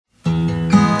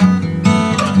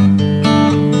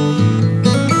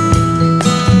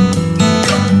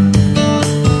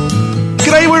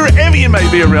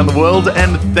around the world,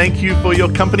 and thank you for your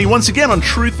company once again on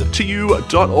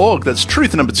truth2u.org. That's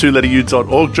truth, number 2, letter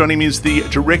u.org. Joining me is the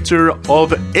Director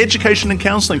of Education and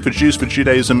Counselling for Jews for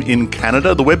Judaism in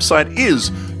Canada. The website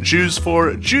is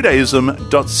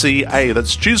jewsforjudaism.ca.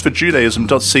 That's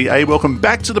jewsforjudaism.ca. Welcome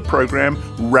back to the program,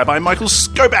 Rabbi Michael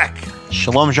Skobac.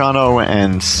 Shalom, Jono,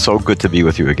 and so good to be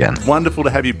with you again. Wonderful to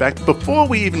have you back. Before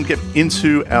we even get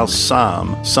into our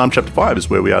Psalm chapter 5 is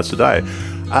where we are today.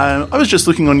 I was just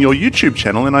looking on your YouTube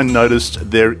channel and I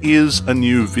noticed there is a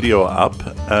new video up,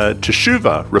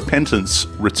 Teshuvah, repentance,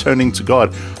 returning to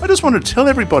God. I just want to tell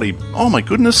everybody, oh my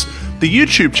goodness, the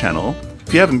YouTube channel,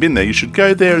 if you haven't been there, you should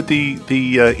go there.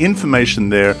 The information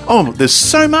there, oh, there's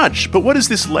so much, but what is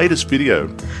this latest video?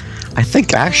 I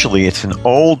think actually it's an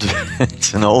old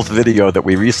video that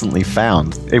we recently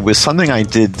found. It was something I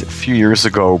did a few years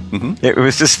ago. Mm-hmm. It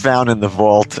was just found in the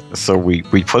vault, so we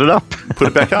put it up. Put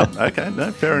it back up. Okay,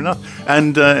 no, fair enough.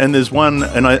 And there's one,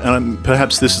 and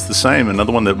perhaps this is the same.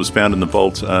 Another one that was found in the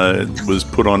vault was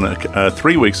put on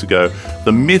 3 weeks ago.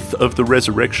 The Myth of the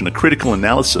Resurrection, a critical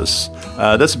analysis.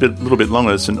 That's a little bit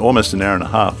longer. It's almost an hour and a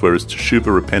half. Whereas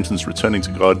Teshuvah, repentance, returning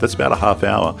to God, that's about a half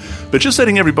hour. But just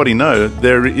letting everybody know,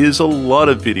 there is a lot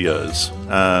of videos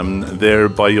there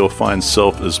by your fine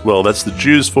self as well. That's the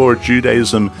Jews for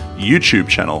Judaism YouTube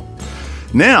channel.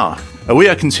 Now, we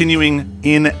are continuing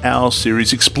in our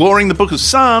series exploring the book of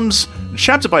Psalms,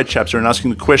 chapter by chapter, and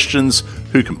asking the questions: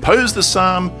 who composed the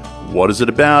psalm, what is it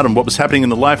about, and what was happening in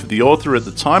the life of the author at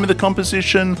the time of the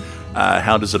composition,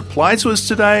 how does it apply to us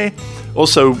today?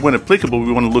 Also, when applicable,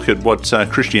 we want to look at what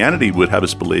Christianity would have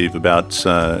us believe about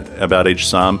each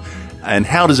psalm, and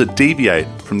how does it deviate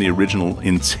from the original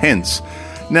intent?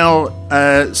 Now,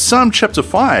 Psalm chapter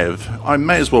 5, I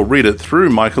may as well read it through,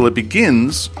 Michael. It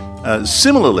begins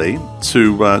similarly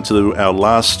to our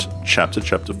last chapter,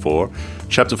 chapter 4.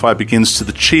 Chapter 5 begins to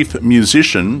the chief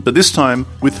musician, but this time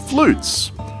with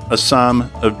flutes, a psalm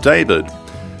of David.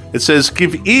 It says,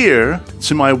 "Give ear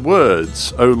to my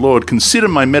words, O Lord. Consider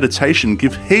my meditation.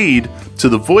 Give heed to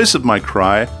the voice of my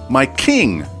cry, my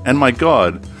King and my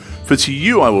God. For to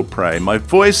you I will pray. My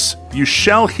voice you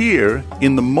shall hear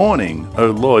in the morning, O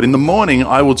Lord. In the morning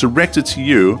I will direct it to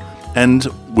you and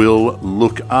will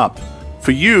look up.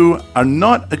 For you are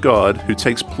not a God who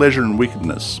takes pleasure in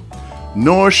wickedness,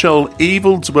 nor shall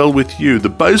evil dwell with you. The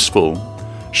boastful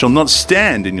shall not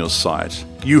stand in your sight.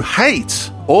 You hate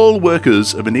all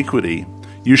workers of iniquity.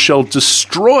 You shall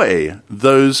destroy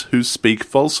those who speak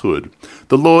falsehood.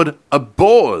 The Lord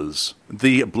abhors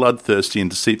the bloodthirsty and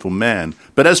deceitful man.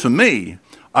 But as for me,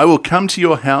 I will come to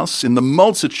your house in the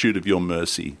multitude of your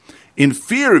mercy. In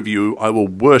fear of you, I will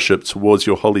worship towards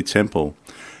your holy temple.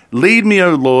 Lead me,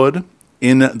 O Lord,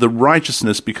 in the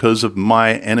righteousness because of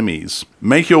my enemies.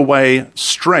 Make your way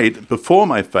straight before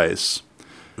my face.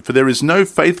 For there is no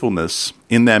faithfulness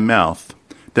in their mouth.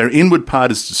 Their inward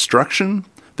part is destruction.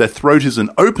 Their throat is an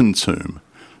open tomb.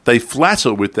 They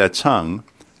flatter with their tongue.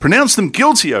 Pronounce them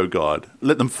guilty, O God.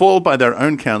 Let them fall by their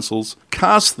own counsels.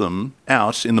 Cast them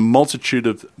out in the multitude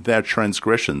of their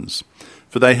transgressions.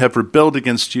 For they have rebelled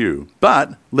against you.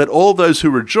 But let all those who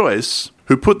rejoice,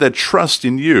 who put their trust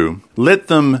in you, let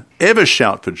them ever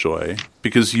shout for joy,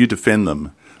 because you defend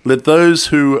them. Let those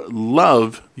who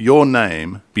love your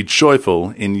name be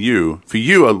joyful in you. For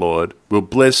you, O Lord, will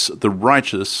bless the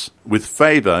righteous. With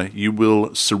favor you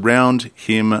will surround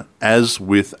him as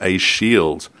with a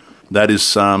shield. That is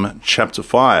Psalm chapter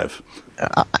 5.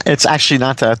 It's actually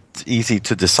not that easy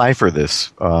to decipher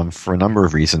this for a number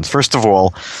of reasons. First of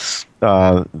all,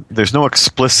 there's no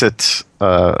explicit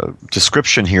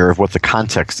description here of what the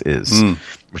context is,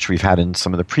 which we've had in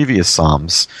some of the previous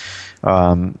Psalms.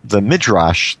 The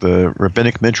Midrash, the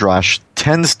rabbinic Midrash,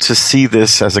 tends to see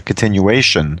this as a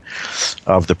continuation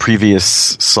of the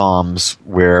previous Psalms,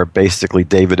 where basically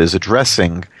David is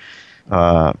addressing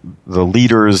the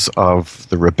leaders of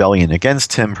the rebellion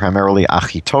against him, primarily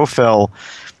Achitophel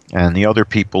and the other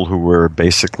people who were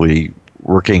basically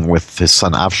working with his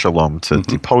son Avshalom to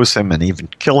depose him and even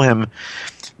kill him.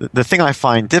 The thing I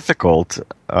find difficult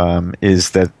is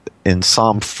that in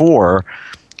Psalm 4,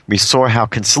 we saw how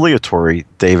conciliatory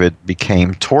David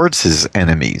became towards his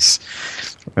enemies.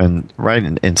 And right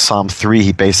in Psalm 3,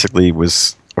 he basically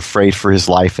was afraid for his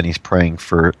life and he's praying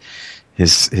for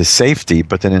his safety.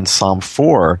 But then in Psalm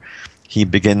 4, he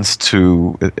begins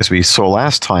to, as we saw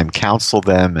last time, counsel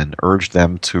them and urge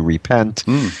them to repent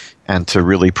and to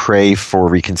really pray for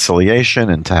reconciliation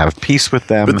and to have peace with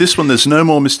them. But this one, there's no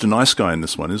more Mr. Nice Guy in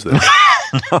this one, is there?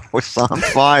 No, Psalm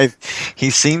 5, he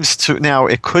seems to... Now,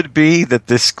 it could be that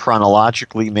this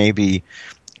chronologically maybe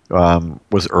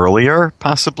was earlier,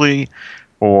 possibly,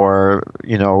 or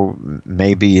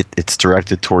maybe it's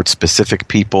directed towards specific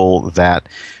people that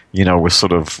were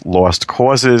sort of lost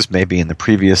causes. Maybe in the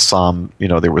previous psalm,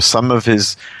 there were some of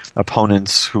his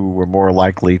opponents who were more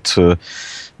likely to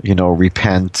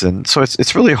repent, and so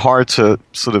it's really hard to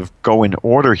sort of go in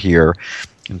order here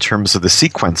in terms of the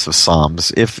sequence of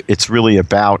psalms if it's really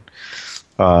about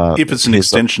if it's an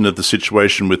extension of the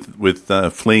situation with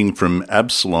fleeing from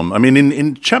Absalom. I mean,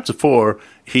 in chapter 4,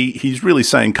 he's really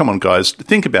saying, come on, guys,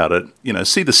 think about it.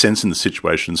 See the sense in the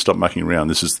situation. Stop mucking around.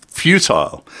 This is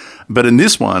futile. But in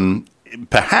this one,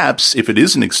 perhaps if it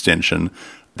is an extension,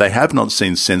 they have not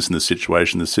seen sense in the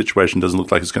situation. The situation doesn't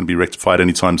look like it's going to be rectified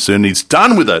anytime soon. He's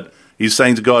done with it. He's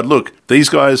saying to God, look, these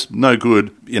guys, no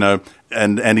good,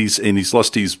 and he's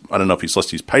lost his, I don't know if he's lost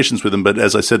his patience with them, but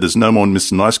as I said, there's no more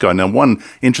Mr. Nice Guy. Now, one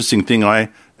interesting thing and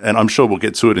I'm sure we'll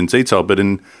get to it in detail, but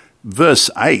in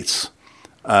verse 8,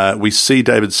 we see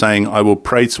David saying, I will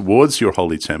pray towards your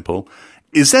holy temple.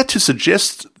 Is that to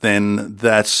suggest then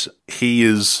that he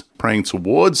is praying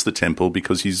towards the temple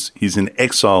because he's in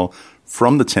exile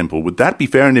from the temple? Would that be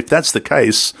fair? And if that's the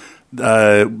case,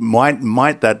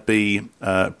 might that be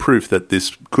proof that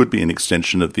this could be an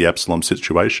extension of the Absalom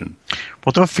situation?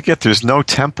 Well, don't forget, there's no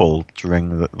temple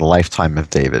during the lifetime of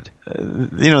David.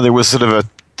 There was sort of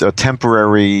a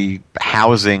temporary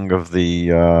housing of the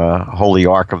Holy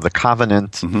Ark of the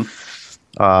Covenant,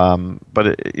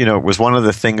 but it was one of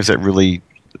the things that really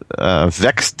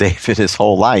vexed David his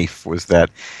whole life was that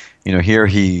here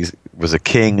he was a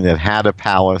king that had a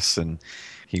palace, and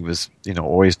he was,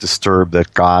 always disturbed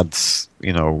that God's,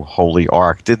 holy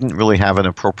ark didn't really have an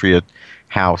appropriate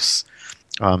house.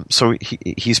 So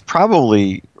he's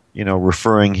probably,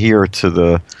 referring here to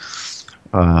the,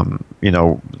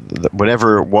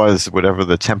 whatever it was, whatever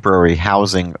the temporary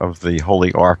housing of the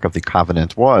holy ark of the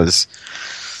covenant was.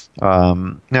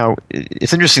 Now,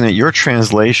 it's interesting that your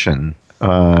translation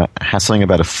has something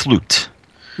about a flute.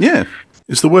 Yeah.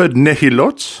 Is the word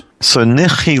nehilot? So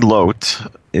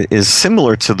nehilot is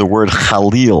similar to the word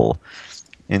chalil.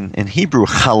 In Hebrew,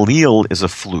 chalil is a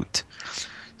flute.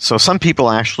 So some people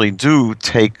actually do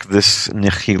take this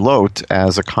nehilot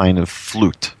as a kind of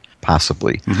flute,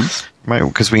 possibly. Right?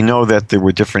 Because we know that there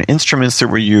were different instruments that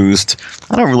were used.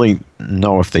 I don't really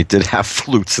know if they did have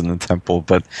flutes in the temple,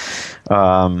 but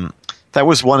that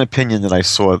was one opinion that I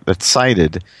saw that's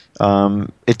cited.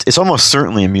 It's almost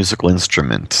certainly a musical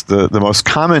instrument. The most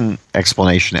common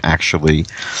explanation, actually,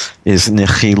 is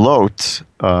nechilot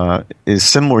is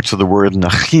similar to the word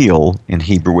nachil in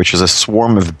Hebrew, which is a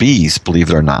swarm of bees, believe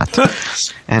it or not.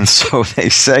 And so they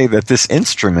say that this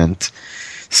instrument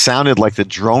sounded like the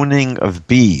droning of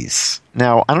bees.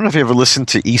 Now, I don't know if you ever listened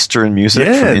to Eastern music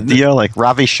from India, like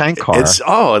Ravi Shankar.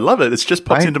 I love it. It's just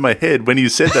popped into my head when you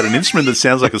said that. An instrument that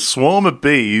sounds like a swarm of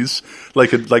bees,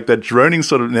 like that droning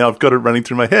sort of. Now I've got it running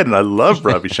through my head, and I love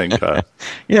Ravi Shankar.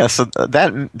 Yeah, so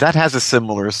that has a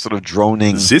similar sort of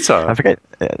droning. Sitar. I forget.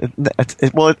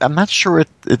 I'm not sure.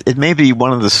 It may be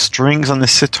one of the strings on the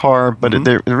sitar, but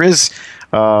there is.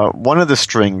 One of the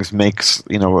strings makes,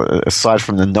 aside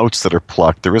from the notes that are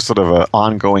plucked, there is sort of an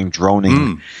ongoing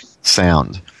droning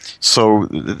sound. So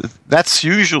that's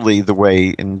usually the way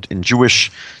in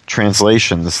Jewish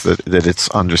translations that it's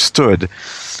understood.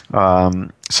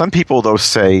 Some people, though,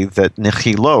 say that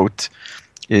nechilot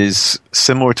is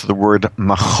similar to the word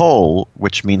machol,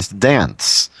 which means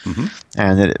dance.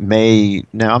 And it may...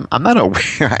 Now, I'm not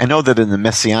aware... I know that in the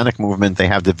Messianic movement, they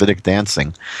have Davidic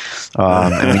dancing.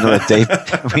 And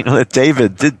we know that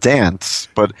David did dance,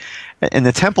 but in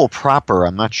the temple proper,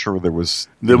 I'm not sure there was...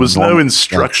 There was no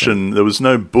instruction. Dancing. There was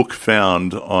no book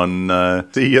found on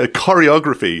the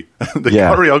choreography.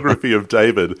 Choreography of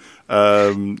David.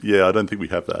 I don't think we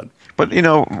have that. But,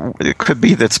 it could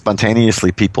be that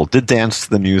spontaneously people did dance to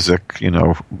the music,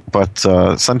 but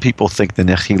some people think the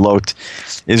nechilot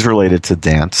is related to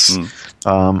dance.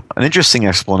 An interesting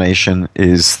explanation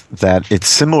is that it's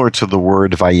similar to the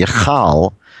word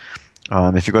vayichal.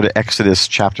 If you go to Exodus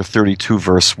chapter 32,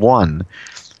 verse 1,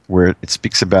 where it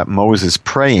speaks about Moses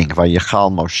praying,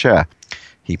 vayichal Moshe.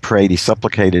 He prayed, he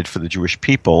supplicated for the Jewish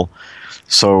people.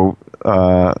 So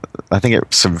I think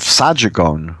it's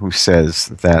Sajagon who says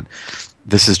that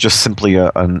this is just simply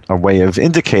a way of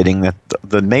indicating that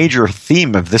the major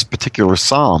theme of this particular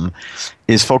psalm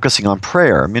is focusing on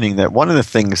prayer, meaning that one of the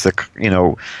things that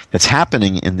that's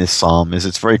happening in this psalm is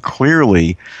it's very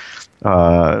clearly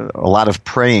a lot of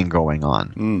praying going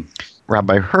on.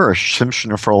 Rabbi Hirsch,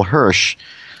 Shimshon Raphael Hirsch,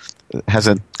 has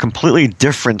a completely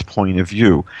different point of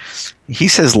view. He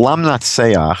says Lam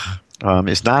Natseach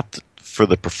is not for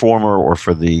the performer or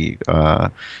for the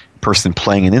person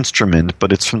playing an instrument,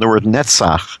 but it's from the word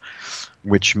netzach,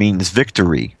 which means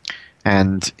victory.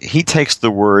 And he takes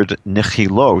the word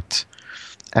nechilot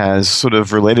as sort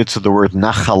of related to the word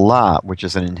nachala, which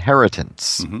is an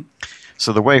inheritance. Mm-hmm.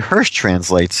 So the way Hirsch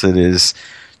translates it is,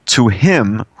 to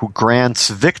him who grants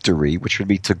victory, which would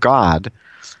be to God,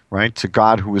 right? To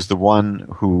God, who is the one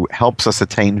who helps us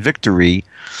attain victory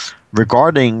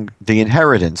regarding the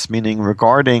inheritance, meaning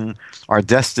regarding our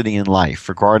destiny in life,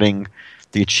 regarding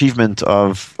the achievement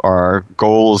of our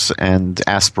goals and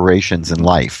aspirations in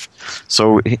life.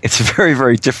 So it's a very,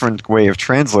 very different way of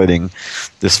translating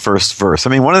this first verse. I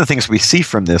mean, one of the things we see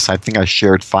from this, I think I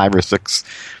shared 5 or 6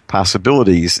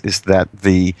 possibilities, is that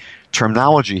the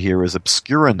terminology here is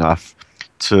obscure enough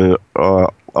to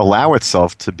allow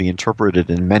itself to be interpreted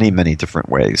in many, many different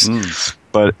ways.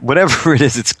 But whatever it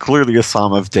is, it's clearly a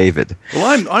Psalm of David.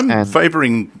 Well, I'm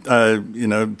favoring, to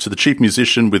the chief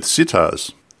musician with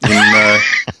sitars. I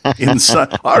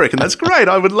reckon that's great.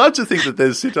 I would love to think that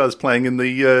there's sitars playing in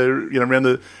the, around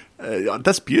the.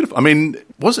 That's beautiful. I mean,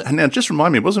 now just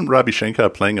remind me, wasn't Rabbi Shankar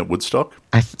playing at Woodstock?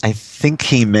 I think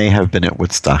he may have been at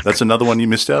Woodstock. That's another one you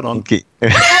missed out on.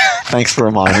 Thanks for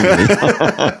reminding me.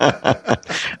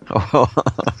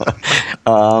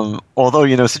 Although,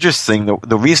 it's interesting.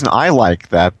 The reason I like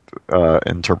that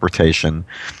interpretation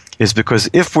is because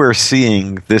if we're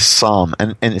seeing this psalm,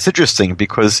 and it's interesting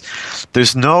because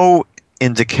there's no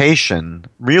indication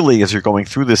really as you're going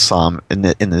through this psalm in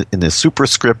the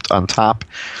superscript on top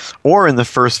or in the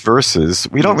first verses,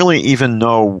 we don't really even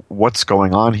know what's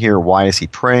going on here. Why is he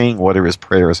praying? What are his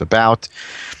prayers about?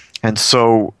 And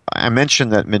so I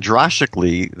mentioned that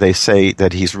midrashically they say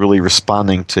that he's really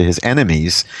responding to his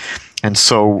enemies. And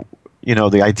so,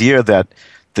 the idea that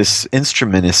this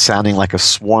instrument is sounding like a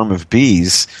swarm of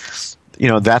bees,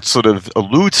 that sort of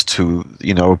alludes to,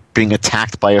 being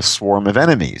attacked by a swarm of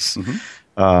enemies.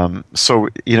 Mm-hmm. So,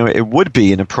 it would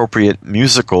be an appropriate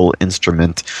musical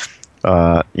instrument,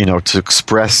 to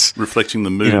express... reflecting the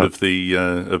mood of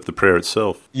the prayer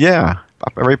itself. Yeah,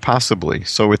 very possibly.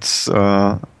 So it's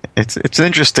an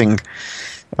interesting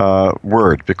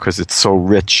word because it's so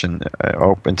rich and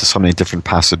open to so many different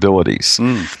possibilities.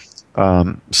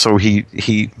 But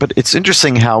it's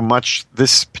interesting how much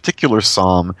this particular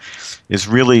psalm is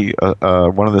really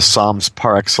one of the psalms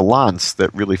par excellence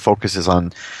that really focuses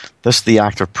on just the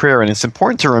act of prayer. And it's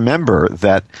important to remember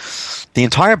that the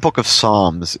entire book of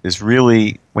Psalms is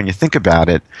really, when you think about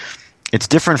it, it's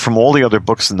different from all the other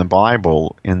books in the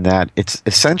Bible in that it's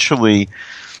essentially,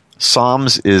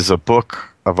 Psalms is a book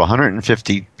of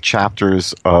 150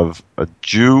 chapters of a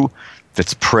Jew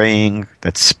that's praying,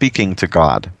 that's speaking to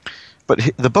God. But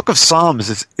the book of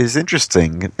Psalms is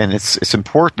interesting, and it's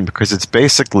important because it's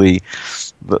basically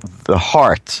the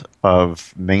heart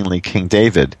of mainly King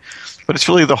David, but it's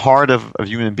really the heart of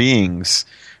human beings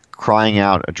crying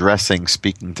out, addressing,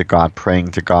 speaking to God,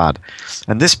 praying to God.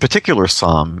 And this particular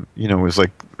psalm, is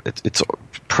like it's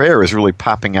prayer is really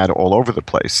popping out all over the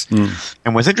place.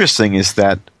 And what's interesting is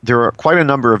that there are quite a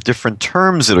number of different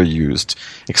terms that are used,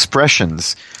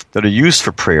 expressions that are used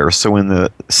for prayer. So in the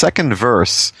second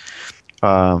verse,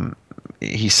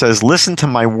 he says, "Listen to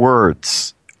my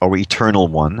words, O Eternal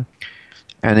One."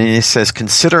 And then he says,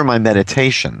 "Consider my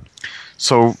meditation."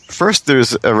 So first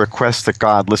there's a request that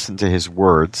God listen to his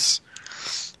words,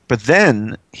 but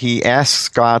then he asks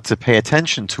God to pay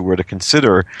attention to or to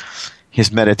consider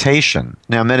his meditation.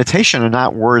 Now, meditation are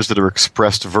not words that are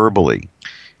expressed verbally.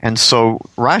 And so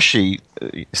Rashi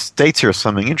states here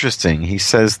something interesting. He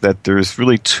says that there's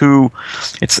really two.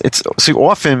 See,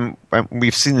 often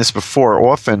we've seen this before.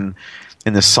 Often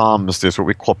in the Psalms, there's what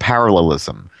we call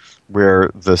parallelism,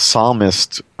 where the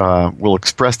psalmist will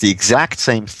express the exact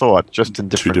same thought just in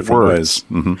different words.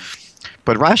 Mm-hmm.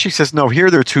 But Rashi says, no,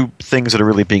 here there are two things that are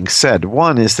really being said.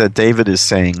 One is that David is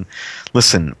saying,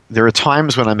 listen, there are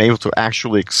times when I'm able to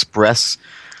actually express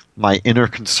my inner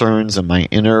concerns and my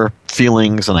inner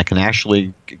feelings, and I can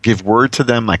actually give word to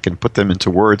them. I can put them into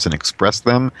words and express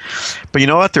them. But you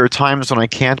know what? There are times when I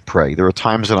can't pray. There are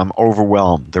times when I'm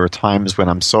overwhelmed. There are times when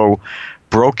I'm so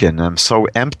broken, I'm so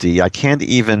empty, I can't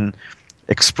even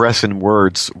express in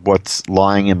words what's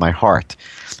lying in my heart.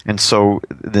 And so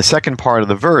the second part of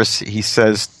the verse, he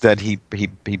says that he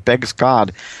begs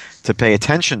God to pay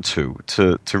attention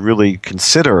to really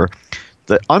consider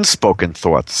the unspoken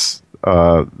thoughts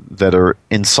that are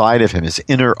inside of him, his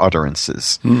inner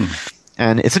utterances.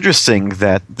 And it's interesting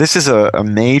that this is a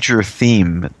major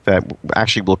theme that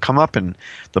actually will come up in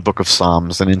the book of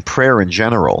Psalms and in prayer in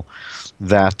general,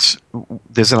 that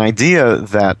there's an idea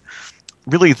that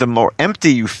really the more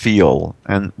empty you feel,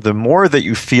 and the more that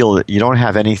you feel that you don't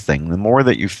have anything, the more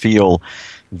that you feel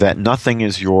that nothing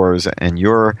is yours and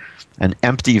you're an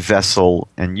empty vessel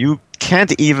and you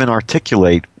can't even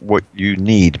articulate what you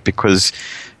need because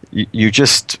you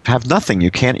just have nothing.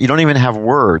 You don't even have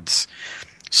words.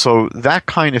 So that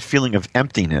kind of feeling of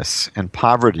emptiness and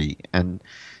poverty and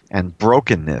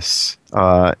brokenness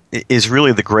is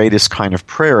really the greatest kind of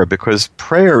prayer, because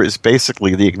prayer is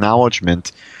basically the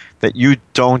acknowledgement that you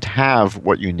don't have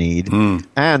what you need,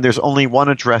 and there's only one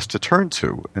address to turn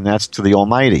to, and that's to the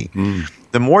Almighty.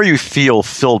 The more you feel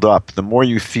filled up, the more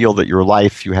you feel that your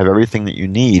life, you have everything that you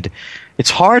need, it's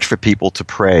hard for people to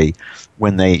pray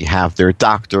when they have their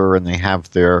doctor and they have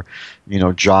their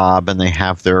job and they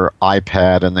have their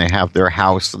iPad and they have their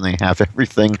house and they have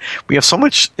everything. We have so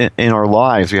much in our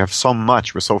lives. We have so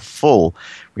much. We're so full.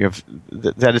 We have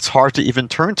that it's hard to even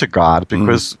turn to God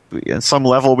because at some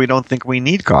level we don't think we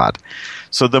need God.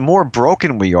 So the more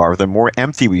broken we are, the more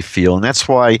empty we feel. And that's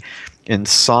why in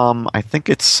Psalm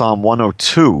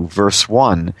 102, verse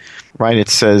 1, right, it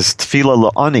says,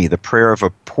 Tefillah la'ani, the prayer of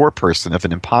a poor person, of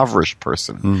an impoverished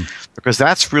person. Because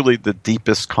that's really the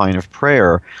deepest kind of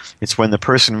prayer. It's when the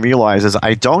person realizes,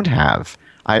 I don't have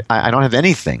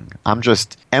anything. I'm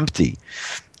just empty.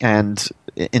 And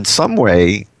in some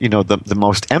way, the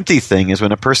most empty thing is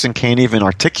when a person can't even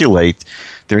articulate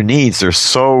their needs. They're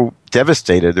so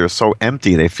devastated. They're so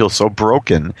empty. They feel so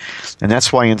broken. And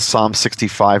that's why in Psalm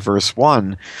 65, verse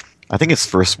 1, I think it's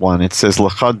verse 1, it says,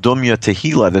 L'cha dumya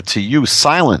tehila, that to you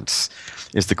silence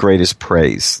is the greatest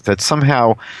praise. That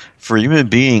somehow for a human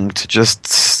being to just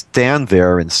stand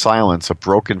there in silence, a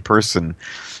broken person,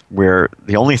 where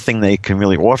the only thing they can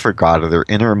really offer God are their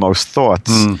innermost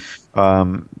thoughts,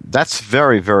 that's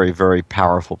very, very, very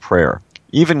powerful prayer.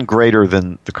 Even greater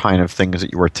than the kind of things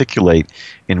that you articulate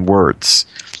in words.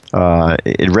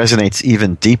 It resonates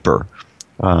even deeper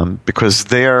because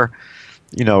there's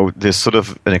sort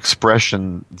of an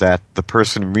expression that the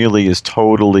person really is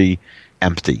totally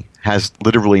empty, has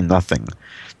literally nothing,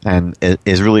 and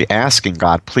is really asking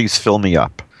God, please fill me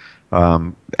up.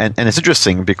 And it's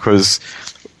interesting because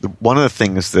one of the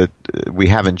things that we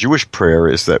have in Jewish prayer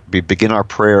is that we begin our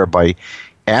prayer by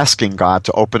asking God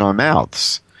to open our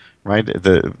mouths. Right,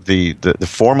 the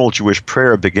formal Jewish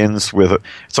prayer begins with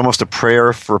it's almost a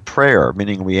prayer for prayer,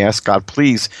 meaning we ask God,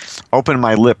 please open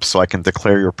my lips so I can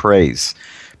declare your praise,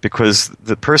 because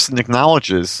the person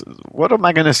acknowledges, what am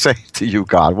I going to say to you,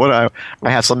 God? I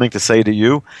have something to say to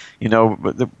you.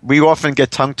 We often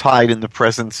get tongue-tied in the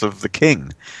presence of the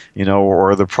king,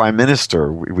 or the prime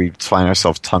minister. We find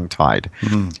ourselves tongue-tied.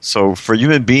 So for a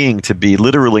human being to be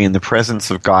literally in the presence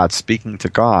of God, speaking to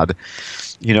God,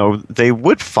 they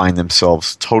would find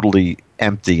themselves totally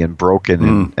empty and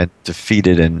broken and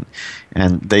defeated,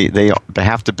 and they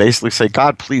have to basically say,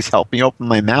 God, please help me open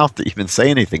my mouth to even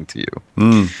say anything to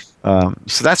you.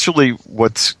 So that's really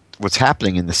what's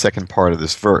happening in the second part of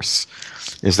this verse,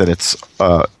 is that it's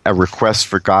a request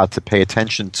for God to pay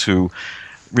attention to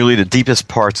really the deepest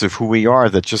parts of who we are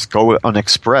that just go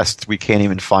unexpressed. We can't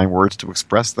even find words to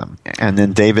express them. And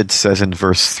then David says in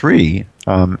verse 3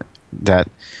 that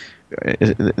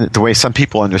the way some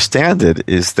people understand it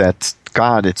is that,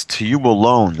 God, it's to you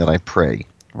alone that I pray,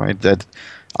 right? That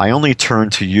I only turn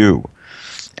to you.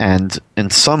 And in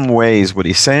some ways, what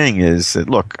he's saying is that,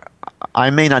 look, I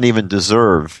may not even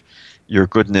deserve your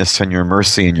goodness and your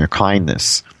mercy and your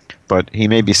kindness, but he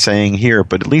may be saying here,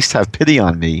 but at least have pity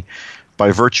on me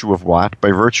by virtue of what?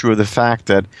 By virtue of the fact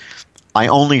that I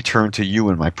only turn to you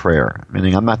in my prayer,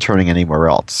 meaning I'm not turning anywhere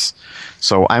else.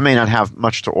 So I may not have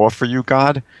much to offer you,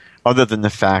 God, other than the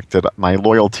fact that my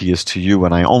loyalty is to you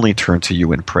and I only turn to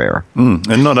you in prayer.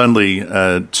 And not only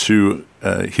to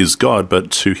his God,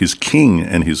 but to his king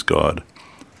and his God.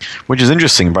 Which is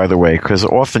interesting, by the way, because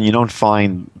often you don't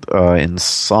find in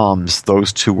Psalms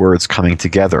those two words coming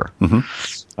together.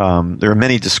 There are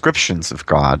many descriptions of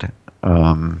God,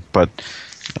 but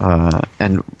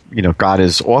God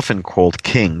is often called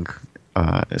king,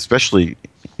 especially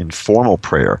in formal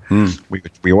prayer.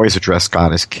 We always address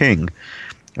God as king.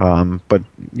 But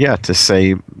yeah, to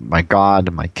say my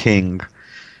God, my King,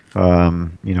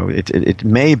 it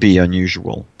may be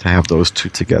unusual to have those two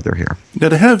together here. Now,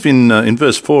 to have in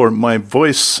verse 4, my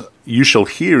voice you shall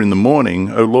hear in the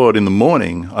morning, O Lord, in the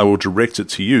morning I will direct it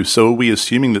to you. So are we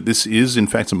assuming that this is in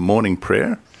fact a morning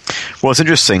prayer? Well, it's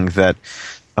interesting that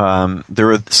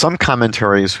there are some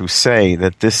commentaries who say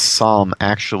that this psalm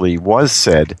actually was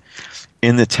said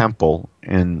in the temple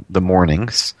in the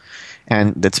mornings.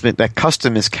 And that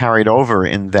custom is carried over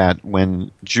in that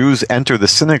when Jews enter the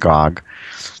synagogue,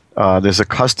 there's a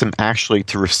custom actually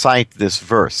to recite this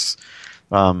verse.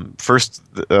 The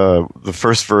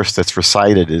first verse that's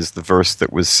recited is the verse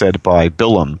that was said by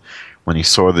Bilam when he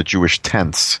saw the Jewish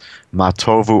tents. Ma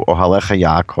tovu ohalecha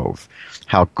Yaakov.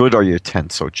 How good are your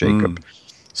tents, O Jacob.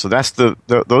 So that's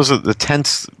those are the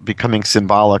tents becoming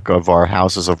symbolic of our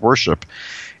houses of worship.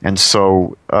 And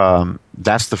so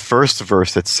that's the first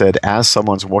verse that said, as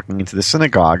someone's walking into the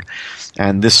synagogue.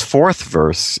 And this fourth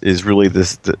verse is really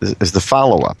is the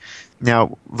follow-up.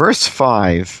 Now, verse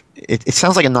 5, it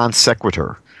sounds like a non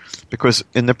sequitur, because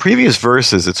in the previous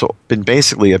verses, it's been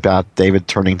basically about David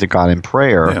turning to God in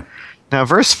prayer. Yeah. Now,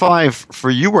 verse 5,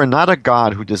 for you are not a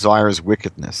God who desires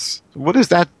wickedness. What is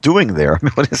that doing there? I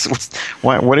mean, where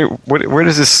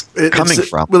is this coming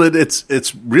from? Well,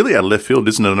 it's really out of left field,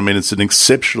 isn't it? I mean, it's an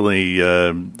exceptionally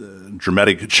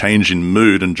dramatic change in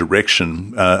mood and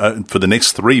direction for the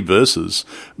next three verses.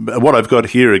 What I've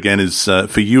got here again is,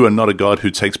 for you are not a God who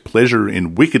takes pleasure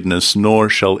in wickedness, nor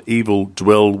shall evil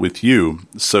dwell with you.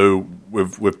 So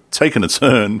we've taken a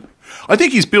turn. I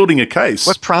think he's building a case.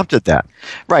 What prompted that?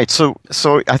 Right. So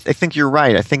I think you're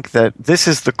right. I think that this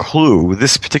is the clue.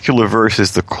 This particular verse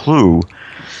is the clue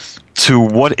to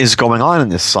what is going on in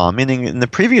this psalm. Meaning, in the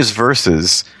previous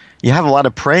verses, you have a lot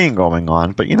of praying going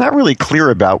on, but you're not really clear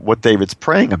about what David's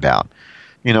praying about.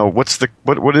 You know, what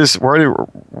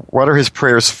are his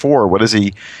prayers for? What is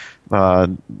he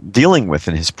dealing with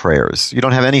in his prayers? You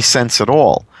don't have any sense at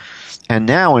all. And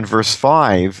now in verse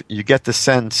 5, you get the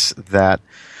sense that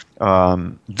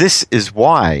this is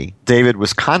why David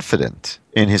was confident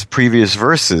in his previous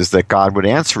verses that God would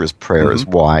answer his prayers.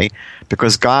 Mm-hmm. Why?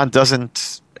 Because God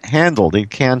he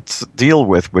can't deal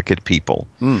with wicked people.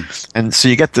 And so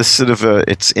you get this sort of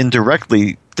it's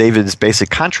indirectly, David is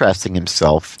basically contrasting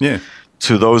himself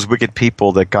to those wicked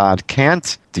people that God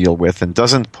can't deal with and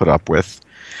doesn't put up with.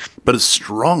 But it's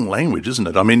strong language, isn't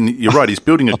it? I mean, you're right, he's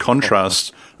building a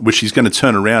contrast, which he's going to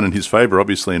turn around in his favor,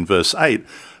 obviously, in verse 8.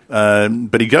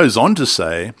 But he goes on to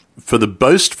say, for the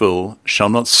boastful shall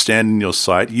not stand in your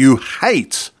sight. You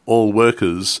hate all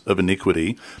workers of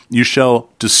iniquity. You shall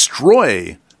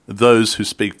destroy those who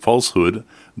speak falsehood.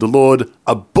 The Lord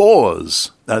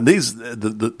abhors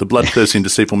the bloodthirsty and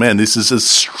deceitful man. This is as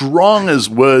strong as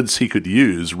words he could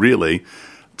use, really,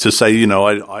 to say,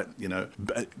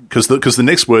 because the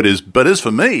next word is, but as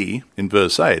for me, in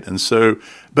verse 8. And so,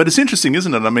 but it's interesting,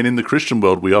 isn't it? I mean, in the Christian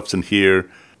world, we often hear,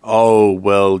 oh,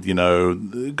 well,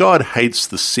 God hates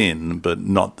the sin, but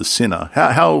not the sinner.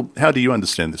 How do you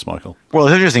understand this, Michael? Well,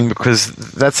 it's interesting because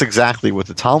that's exactly what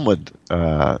the Talmud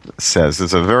says.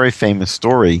 There's a very famous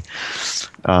story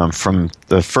from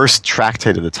the first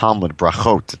tractate of the Talmud,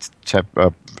 Brachot, it's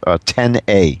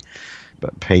 10a,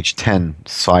 page 10,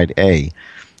 side A.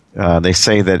 They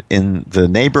say that in the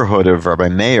neighborhood of Rabbi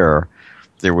Meir,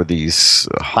 there were these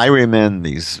highwaymen,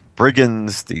 these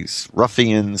brigands, these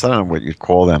ruffians, I don't know what you'd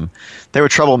call them. They were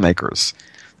troublemakers,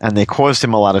 and they caused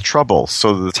him a lot of trouble.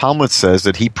 So the Talmud says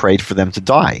that he prayed for them to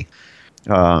die.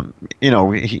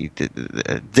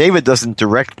 David doesn't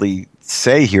directly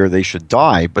say here they should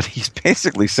die, but he's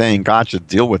basically saying God should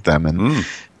deal with them. And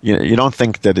you don't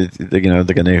think that they're going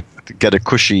to get a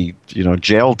cushy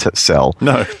jail cell.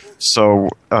 No. So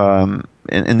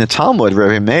in the Talmud,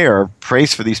 Rabbi Meir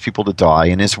prays for these people to die,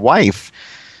 and his wife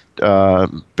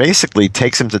basically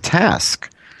takes him to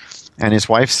task. And his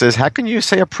wife says, how can you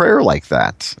say a prayer like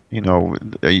that?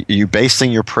 Are you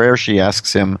basing your prayer, she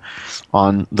asks him,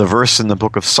 on the verse in the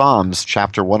book of Psalms,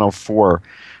 chapter 104,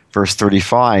 verse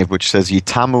 35, which says,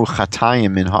 Yitamu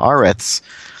chatayim min haaretz,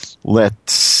 let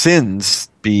sins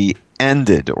be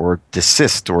ended or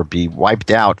desist or be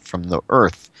wiped out from the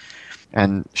earth.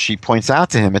 And she points out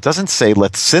to him, it doesn't say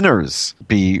let sinners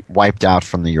be wiped out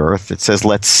from the earth. It says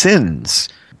let sins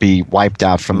be wiped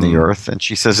out from the earth. And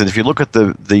she says that if you look at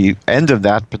the end of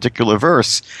that particular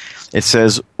verse, it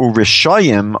says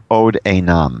Urishayim od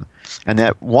einam. And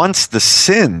that once the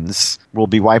sins will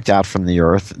be wiped out from the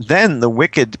earth, then the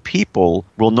wicked people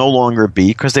will no longer be,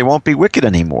 because they won't be wicked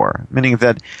anymore. Meaning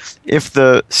that if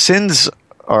the sins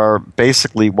are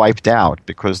basically wiped out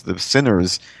because the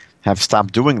sinners have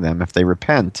stopped doing them, if they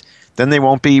repent, then they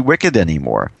won't be wicked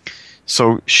anymore.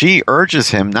 So she urges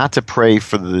him not to pray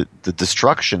for the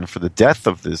destruction, for the death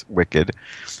of the wicked,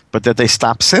 but that they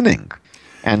stop sinning.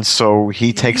 And so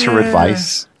he takes her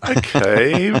advice.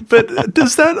 Okay, but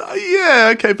does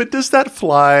that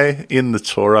fly in the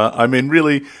Torah? I mean,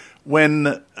 really,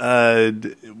 when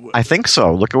I think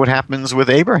so. Look at what happens with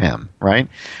Abraham, right?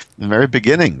 In the very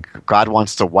beginning, God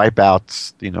wants to wipe out,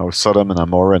 Sodom and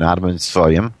Amorah and Adam and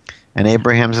Sodom. And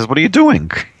Abraham says, what are you doing?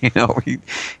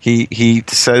 He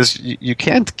says, you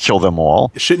can't kill them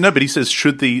all. But he says,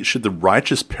 should the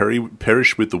righteous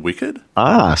perish with the wicked?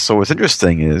 So what's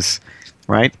interesting is,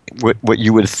 right, what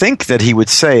you would think that he would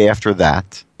say after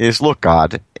that is, look,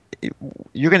 God,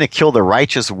 you're going to kill the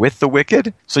righteous with the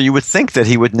wicked? So you would think that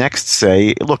he would next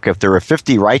say, look, if there are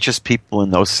 50 righteous people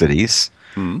in those cities,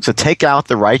 so take out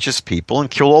the righteous people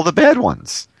and kill all the bad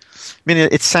ones. I mean,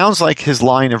 it sounds like his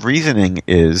line of reasoning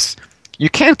is, you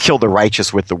can't kill the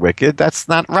righteous with the wicked. That's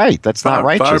not right. That's not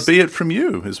righteous. Far be it from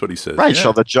you, is what he says. Right. Yeah.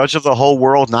 Shall the judge of the whole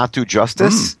world not do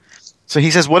justice? So he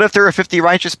says, what if there are 50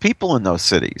 righteous people in those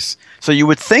cities? So you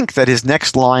would think that his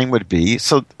next line would be,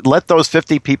 so let those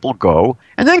 50 people go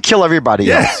and then kill everybody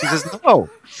else. He says, no.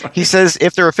 He says,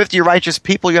 if there are 50 righteous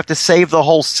people, you have to save the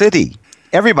whole city.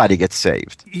 Everybody gets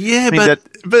saved. Yeah, I mean,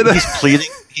 but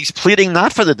he's pleading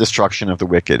not for the destruction of the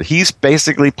wicked. He's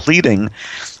basically pleading,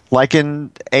 like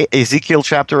in Ezekiel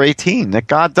chapter 18, that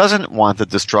God doesn't want the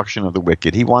destruction of the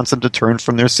wicked. He wants them to turn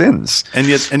from their sins. And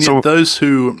yet those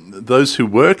who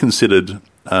were considered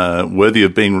worthy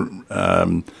of being,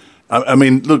 I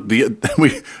mean, look,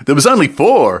 there was only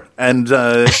 4, and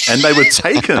they were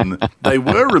taken. They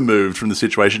were removed from the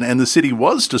situation, and the city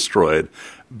was destroyed.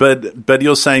 But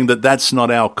you're saying that that's not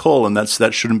our call, and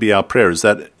that shouldn't be our prayer. Is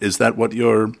that what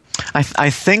you're? I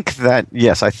think that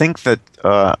yes. I think that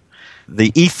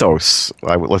the ethos,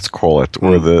 let's call it,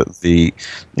 or the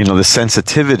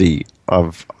sensitivity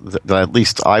of that at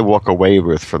least I walk away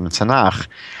with from the Tanakh,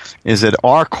 is that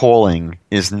our calling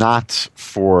is not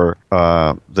for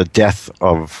the death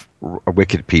of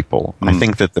wicked people. I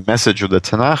think that the message of the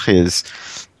Tanakh is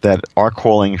that our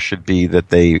calling should be that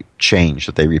they change,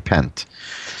 that they repent.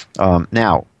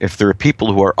 Now, if there are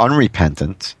people who are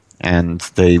unrepentant and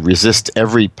they resist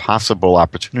every possible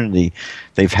opportunity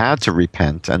they've had to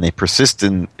repent, and they persist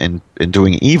in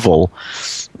doing evil,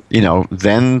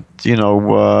 then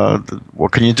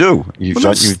what can you do?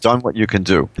 You've done what you can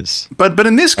do. But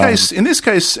in this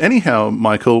case, anyhow,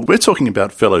 Michael, we're talking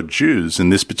about fellow Jews in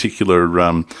this particular.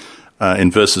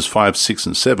 In verses 5, 6,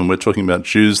 and 7, we're talking about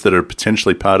Jews that are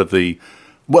potentially part of the.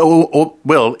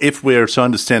 Well, if we're to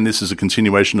understand this as a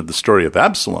continuation of the story of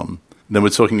Absalom, then we're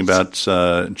talking about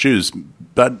Jews.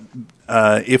 But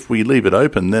if we leave it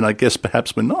open, then I guess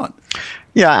perhaps we're not.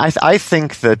 Yeah, I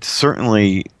think that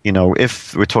certainly,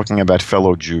 if we're talking about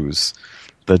fellow Jews,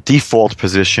 the default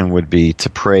position would be to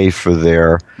pray for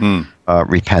their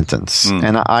repentance.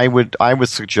 And I would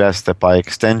suggest that by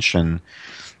extension,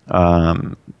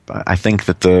 I think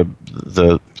that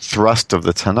the thrust of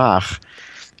the Tanakh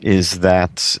is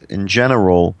that, in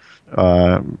general,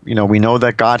 we know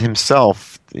that God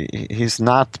himself, he's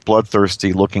not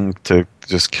bloodthirsty looking to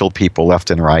just kill people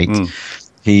left and right.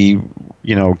 He,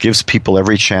 gives people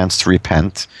every chance to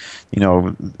repent.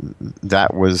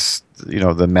 That was,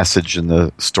 the message in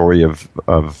the story of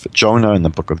Jono, in the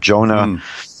book of Jono.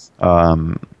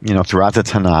 Throughout the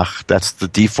Tanakh, that's the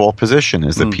default position,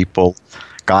 is that people,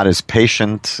 God is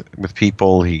patient with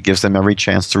people. He gives them every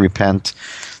chance to repent.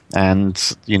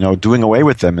 And, doing away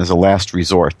with them is a last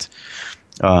resort.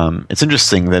 It's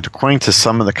interesting that according to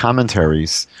some of the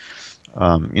commentaries,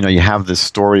 you have this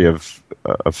story of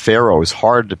Pharaoh's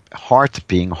heart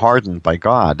being hardened by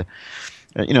God.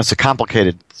 It's a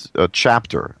complicated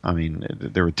chapter. I mean,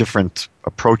 there are different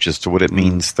approaches to what it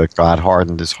means that God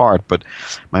hardened his heart. But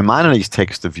Maimonides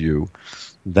takes the view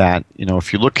that,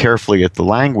 if you look carefully at the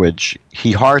language,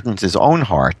 he hardened his own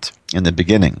heart in the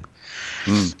beginning.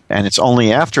 And it's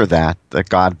only after that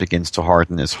God begins to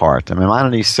harden his heart. And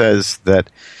Maimonides says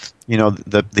that,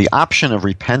 the option of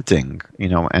repenting,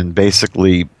 and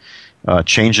basically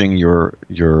changing your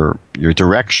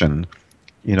direction,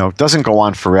 doesn't go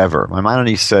on forever.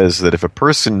 Maimonides says that if a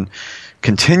person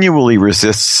continually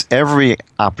resists every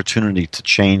opportunity to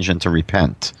change and to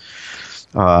repent,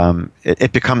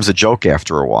 it becomes a joke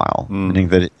after a while, meaning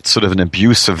that it's sort of an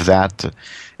abuse of that.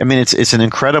 I mean, it's an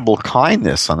incredible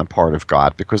kindness on the part of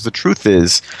God, because the truth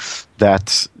is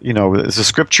that, as the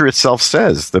scripture itself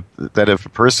says, that if a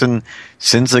person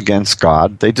sins against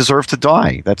God, they deserve to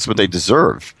die. That's what they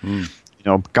deserve.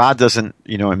 God doesn't,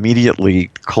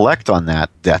 immediately collect on that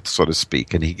debt, so to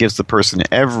speak, and he gives the person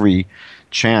every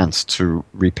chance to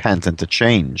repent and to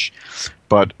change.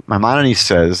 But Maimonides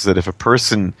says that if a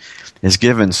person is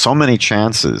given so many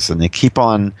chances and they keep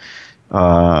on,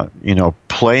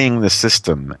 playing the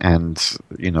system and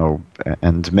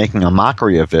making a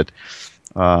mockery of it,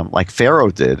 like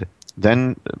Pharaoh did,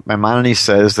 then Maimonides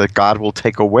says that God will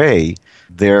take away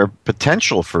their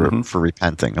potential for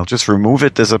repenting. He'll just remove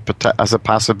it as a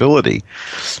possibility.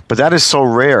 But that is so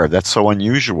rare. That's so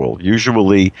unusual.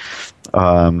 Usually,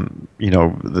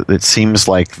 it seems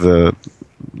like the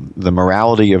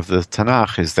morality of the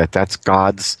Tanakh is that that's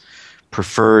God's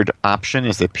preferred option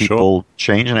is that people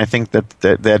change. And I think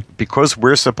that because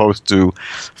we're supposed to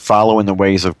follow in the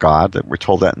ways of God, that we're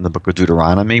told that in the book of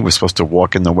Deuteronomy, we're supposed to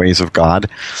walk in the ways of God.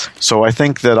 So I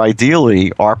think that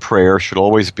ideally our prayer should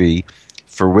always be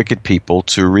for wicked people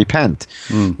to repent.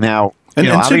 Now,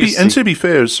 to be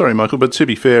fair, sorry, Michael, but to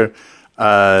be fair,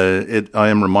 I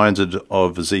am reminded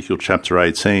of Ezekiel chapter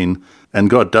 18, and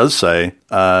God does say,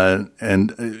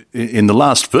 and in the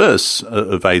last verse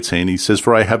of 18, he says,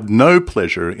 "For I have no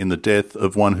pleasure in the death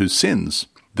of one who sins.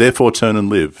 Therefore turn and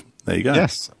live." There you go.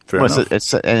 Yes. Fair enough.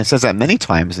 And it says that many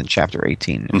times in chapter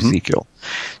 18 of Ezekiel.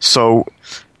 So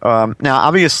now,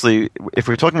 obviously, if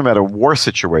we're talking about a war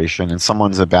situation and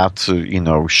someone's about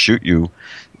to, shoot you,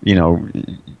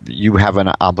 you have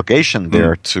an obligation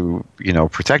there to,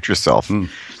 protect yourself.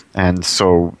 And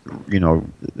so,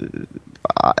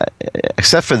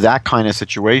 except for that kind of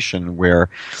situation where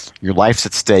your life's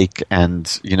at stake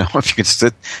and, if you can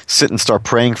sit and start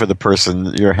praying for the person,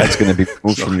 your head's going to be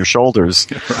moved from your shoulders.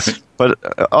 Right. But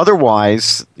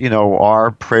otherwise,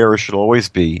 our prayer should always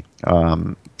be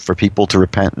for people to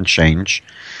repent and change.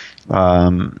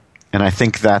 And I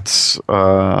think that's,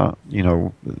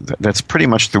 that's pretty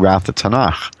much throughout the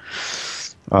Tanakh.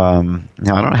 Now,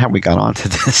 I don't know how we got onto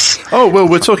this. Oh, well,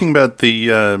 we're talking about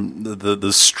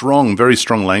the strong, very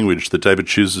strong language that David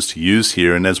chooses to use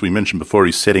here. And as we mentioned before,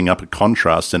 he's setting up a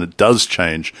contrast, and it does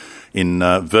change in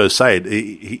verse 8.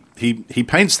 He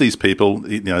paints these people,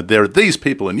 there are these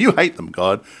people, and you hate them,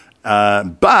 God.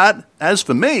 But as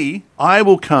for me, I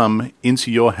will come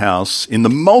into your house in the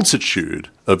multitude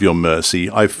of your mercy.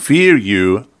 I fear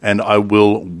you, and I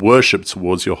will worship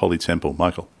towards your holy temple.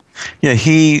 Michael. Yeah,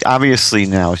 he obviously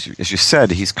now, as you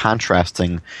said, he's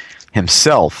contrasting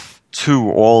himself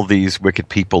to all these wicked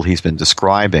people he's been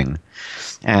describing.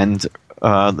 And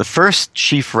the first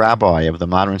chief rabbi of the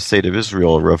modern state of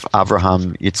Israel, Rav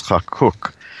Avraham Yitzchak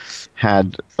Kook,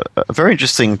 had a very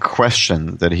interesting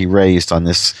question that he raised on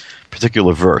this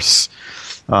particular verse.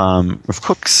 Rav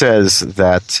Kook says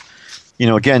that,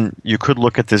 again, you could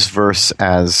look at this verse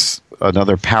as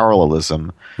another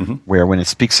parallelism, where when it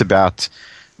speaks about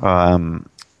I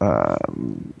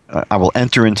will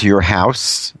enter into your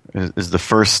house is the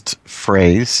first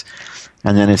phrase.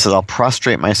 And then it says, I'll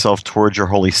prostrate myself towards your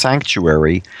holy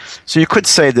sanctuary. So you could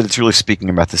say that it's really speaking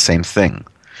about the same thing.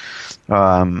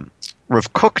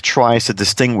 Rav Kook tries to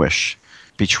distinguish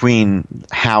between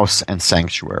house and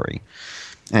sanctuary.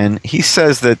 And he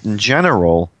says that in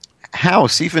general,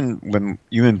 house, even when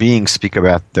human beings speak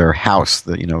about their house,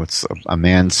 that it's a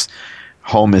man's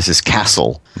home is his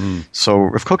castle. So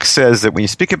Rav Kook says that when you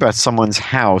speak about someone's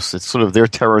house, it's sort of their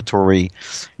territory,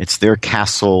 it's their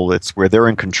castle, it's where they're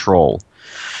in control.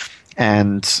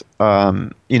 And,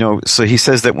 so he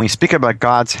says that when you speak about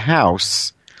God's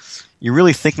house, you're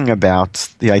really thinking about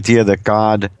the idea that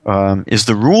God is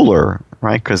the ruler,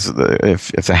 right? Because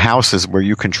if the house is where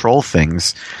you control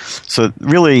things, so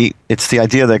really it's the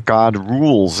idea that God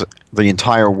rules the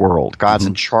entire world. God's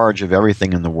in charge of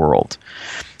everything in the world.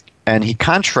 And he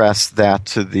contrasts that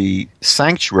to the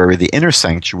sanctuary, the inner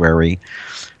sanctuary,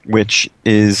 which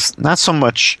is not so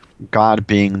much God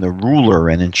being the ruler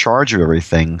and in charge of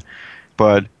everything,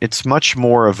 but it's much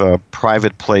more of a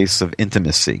private place of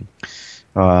intimacy.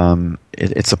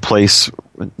 It's a place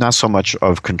not so much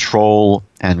of control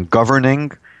and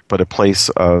governing, but a place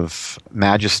of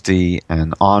majesty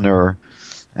and honor,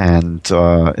 and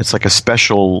it's like a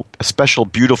special,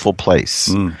 beautiful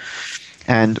place.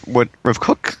 And what Rav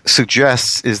Kook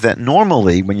suggests is that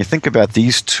normally, when you think about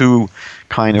these two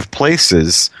kind of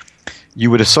places,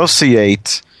 you would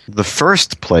associate the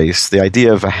first place, the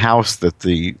idea of a house that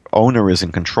the owner is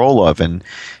in control of, and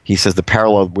he says the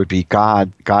parallel would be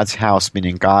God's house,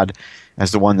 meaning God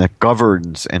as the one that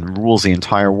governs and rules the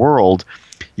entire world.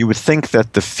 You would think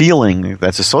that the feeling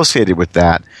that's associated with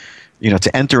that,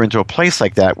 to enter into a place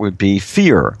like that would be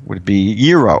fear, would be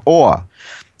yira, awe.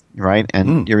 Right,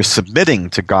 and you're submitting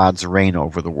to God's reign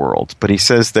over the world. But he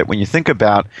says that when you think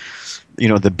about,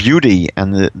 the beauty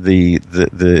and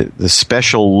the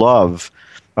special love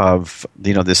of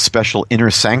this special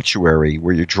inner sanctuary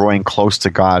where you're drawing close to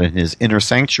God in His inner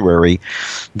sanctuary,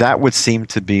 that would seem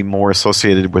to be more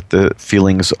associated with the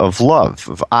feelings of love,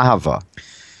 of ahava.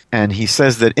 And he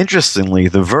says that interestingly,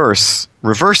 the verse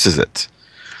reverses it.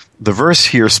 The verse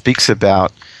here speaks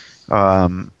about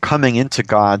coming into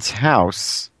God's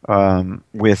house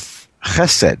with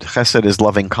chesed. Chesed is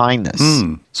loving kindness.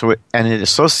 So it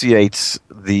associates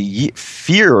the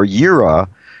fear or yira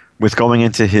with going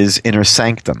into his inner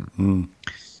sanctum.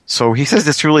 So he says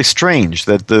it's really strange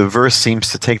that the verse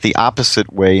seems to take the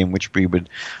opposite way in which we would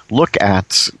look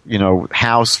at,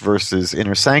 house versus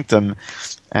inner sanctum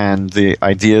and the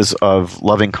ideas of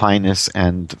loving kindness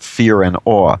and fear and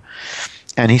awe.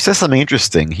 And he says something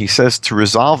interesting. He says to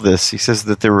resolve this, he says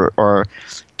that there are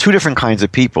two different kinds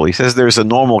of people. He says there's a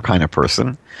normal kind of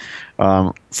person,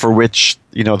 for which,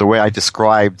 the way I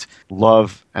described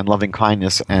love and loving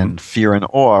kindness and fear and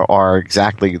awe are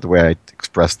exactly the way I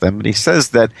expressed them. But he says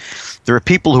that there are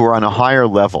people who are on a higher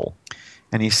level.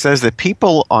 And he says that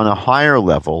people on a higher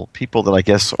level, people that I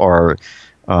guess are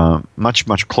much,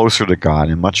 much closer to God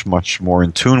and much, much more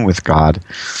in tune with God,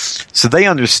 so they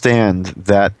understand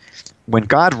that when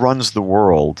God runs the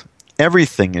world,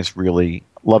 everything is really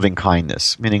loving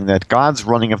kindness, meaning that God's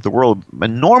running of the world.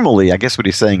 And normally, I guess what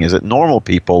he's saying is that normal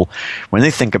people, when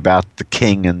they think about the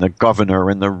king and the governor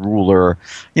and the ruler,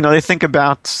 they think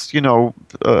about,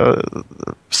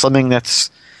 something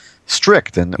that's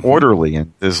strict and orderly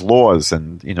and there's laws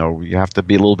and, you have to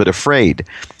be a little bit afraid.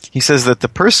 He says that the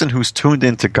person who's tuned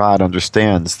into God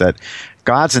understands that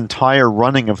God's entire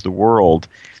running of the world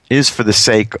is for the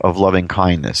sake of loving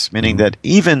kindness, meaning that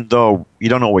even though you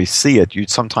don't always see it, you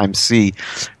sometimes see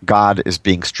God is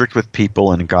being strict with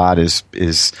people, and God is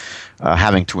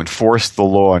having to enforce the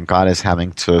law, and God is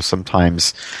having to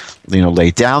sometimes,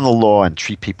 lay down the law and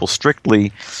treat people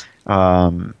strictly.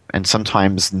 And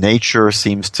sometimes nature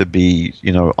seems to be,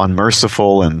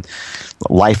 unmerciful, and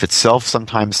life itself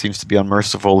sometimes seems to be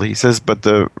unmerciful. He says, but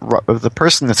the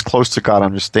person that's close to God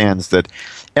understands that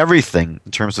everything,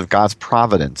 in terms of God's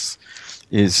providence,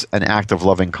 is an act of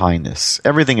loving kindness.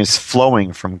 Everything is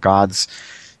flowing from God's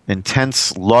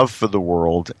intense love for the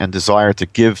world and desire to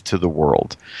give to the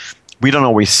world. We don't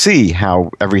always see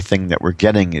how everything that we're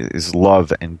getting is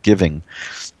love and giving,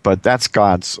 but that's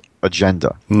God's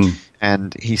agenda.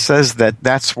 And he says that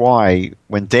that's why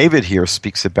when David here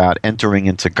speaks about entering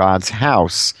into God's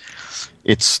house,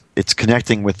 it's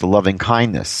connecting with the loving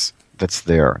kindness that's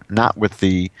there, not with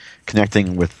the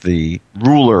connecting with the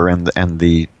ruler and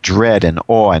the dread and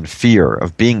awe and fear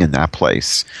of being in that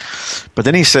place. But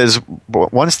then he says,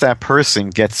 once that person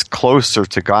gets closer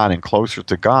to God and closer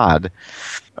to God,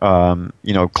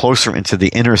 closer into the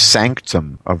inner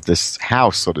sanctum of this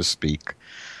house, so to speak,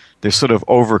 they're sort of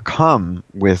overcome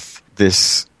with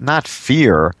this, not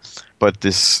fear, but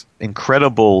this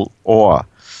incredible awe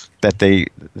that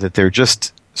they're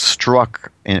just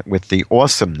struck with the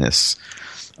awesomeness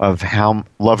of how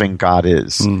loving God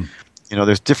is.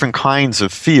 There's different kinds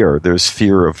of fear. There's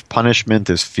fear of punishment.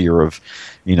 There's fear of,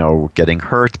 getting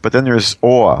hurt. But then there's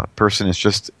awe. A person is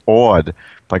just awed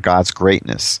by God's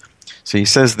greatness. So he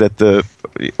says that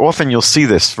often you'll see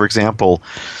this, for example,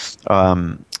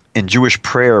 in Jewish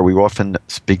prayer, we often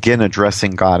begin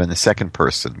addressing God in the second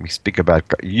person. We speak about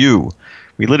God, you.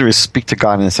 We literally speak to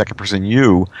God in the second person,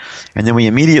 you, and then we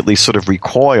immediately sort of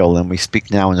recoil and we speak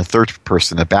now in the third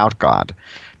person about God,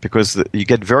 because you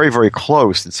get very, very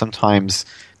close, and sometimes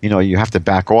you have to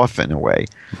back off in a way,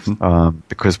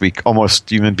 because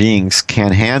human beings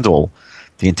can't handle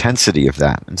the intensity of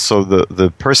that. And so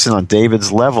the person on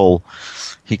David's level,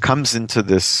 he comes into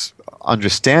this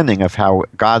understanding of how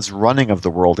God's running of the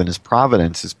world and his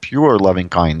providence is pure loving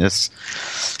kindness,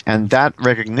 and that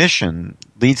recognition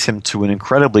leads him to an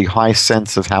incredibly high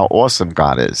sense of how awesome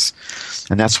God is.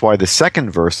 And that's why the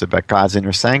second verse about God's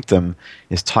inner sanctum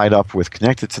is tied up with,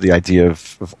 connected to the idea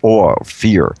of awe, or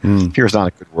fear. Fear is not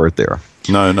a good word there.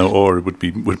 No, awe would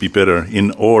be better.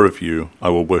 In awe of you, I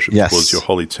will worship towards your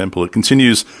holy temple. It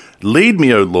continues, lead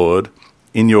me, O Lord,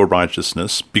 in your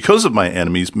righteousness. Because of my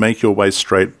enemies, make your way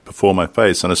straight before my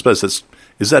face. And I suppose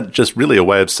is that just really a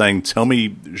way of saying, tell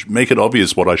me, make it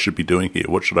obvious what I should be doing here.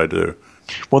 What should I do?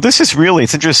 Well,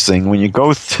 it's interesting when you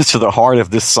go to the heart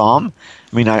of this psalm.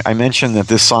 I mean, I mentioned that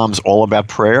this psalm is all about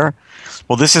prayer.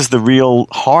 Well, this is the real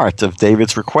heart of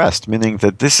David's request, meaning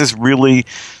that this is really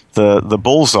the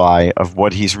bullseye of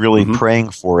what he's really praying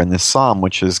for in this psalm,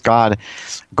 which is, God,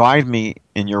 guide me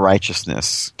in your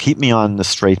righteousness. Keep me on the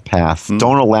straight path.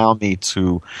 Don't allow me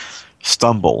to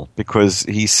stumble, because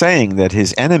he's saying that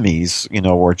his enemies,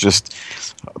 are just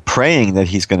praying that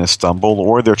he's going to stumble,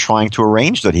 or they're trying to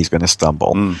arrange that he's going to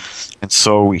stumble. And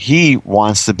so he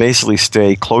wants to basically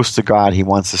stay close to God. He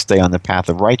wants to stay on the path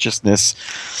of righteousness,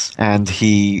 and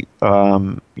he,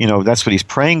 that's what he's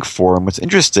praying for. And what's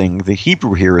interesting, the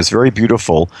Hebrew here is very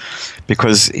beautiful,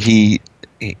 because he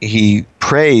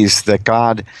prays that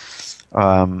God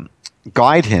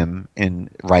guide him in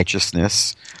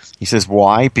righteousness. He says,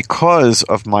 why? Because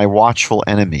of my watchful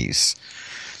enemies.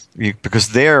 because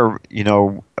they're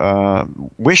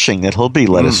wishing that he'll be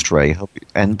led astray.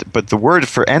 But the word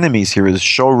for enemies here is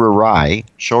shorarai.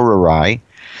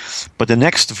 But the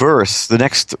next verse, the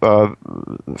next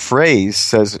phrase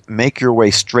says, "Make your way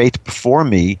straight before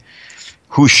me,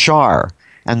 hushar."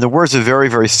 And the words are very,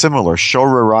 very similar.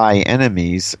 Shorarai,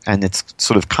 enemies, and it's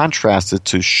sort of contrasted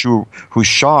to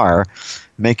hushar,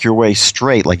 make your way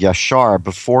straight, like yashar,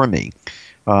 before me.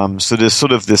 So there's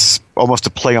sort of this, almost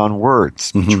a play on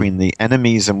words between the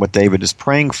enemies and what David is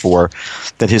praying for,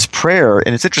 that his prayer,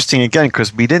 and it's interesting again,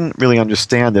 because we didn't really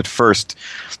understand at first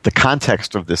the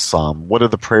context of this psalm. What are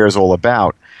the prayers all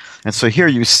about? And so here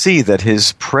you see that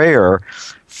his prayer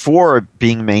for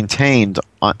being maintained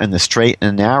in the straight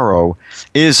and narrow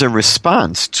is a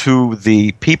response to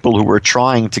the people who were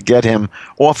trying to get him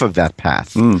off of that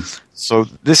path. So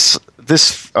this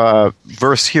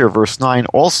verse here, verse 9,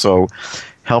 also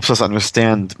helps us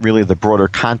understand really the broader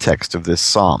context of this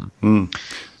psalm.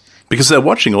 Because they're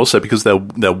watching also, because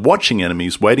they're watching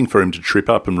enemies, waiting for him to trip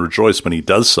up and rejoice when he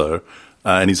does so.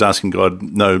 And he's asking God,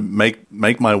 no, make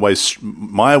my way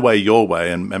your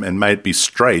way, and may it be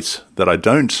straight, that I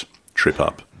don't trip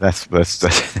up. That's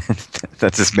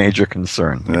his major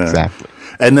concern. Yeah. Exactly.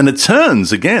 And then it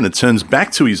turns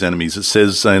back to his enemies. It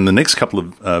says in the next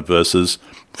couple of verses,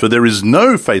 "For there is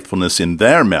no faithfulness in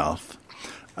their mouth.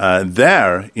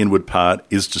 Their inward part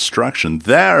is destruction.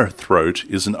 Their throat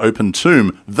is an open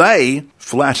tomb. They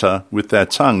flatter with their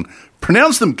tongue.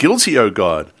 Pronounce them guilty, O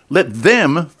God. Let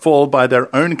them fall by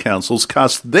their own counsels.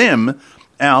 Cast them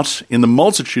out in the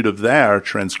multitude of their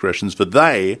transgressions, for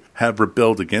they have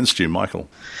rebelled against you." Michael.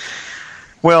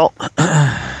 Well,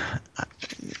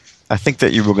 I think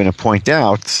that you were going to point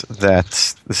out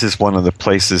that this is one of the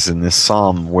places in this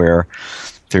psalm where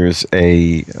there's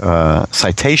a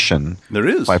citation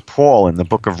by Paul in the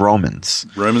book of Romans.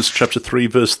 Romans chapter 3,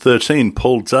 verse 13.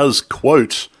 Paul does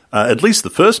quote at least the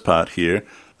first part here,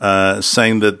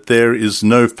 saying that there is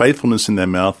no faithfulness in their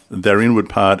mouth. Their inward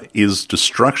part is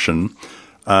destruction.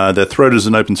 Their throat is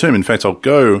an open tomb. In fact, I'll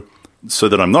go so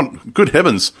that I'm not, good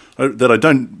heavens, that I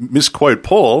don't misquote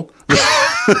Paul.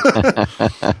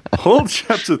 Paul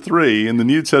chapter 3 in the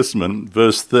New Testament,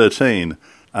 verse 13.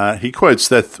 He quotes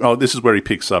that, this is where he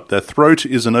picks up, "Their throat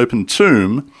is an open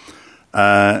tomb.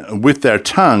 With their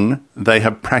tongue they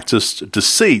have practiced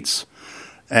deceits."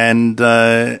 And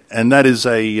that is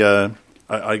a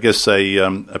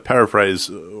paraphrase,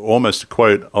 almost a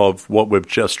quote of what we've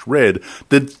just read.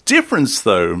 The difference,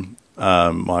 though,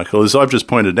 Michael, as I've just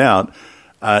pointed out,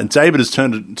 David has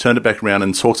turned it back around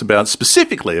and talks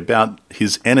specifically about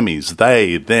his enemies,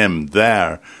 they, them,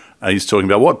 their. He's talking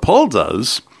about what Paul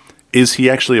does is he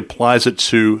actually applies it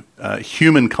to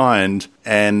humankind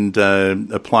and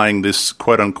applying this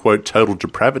quote-unquote total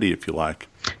depravity, if you like.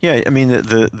 Yeah, I mean,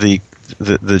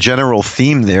 the general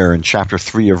theme there in chapter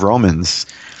 3 of Romans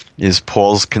is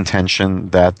Paul's contention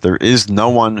that there is no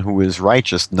one who is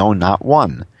righteous, no, not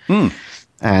one.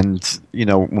 And,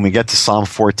 when we get to Psalm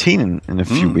 14 in a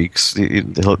few weeks,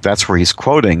 that's where he's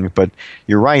quoting. But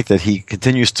you're right that he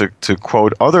continues to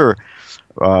quote other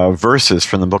verses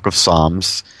from the book of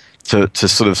Psalms to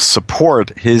sort of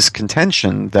support his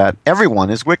contention that everyone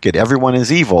is wicked, everyone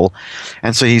is evil.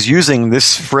 And so he's using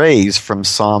this phrase from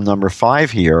Psalm number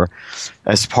 5 here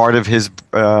as part of his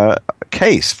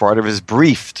case, part of his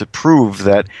brief to prove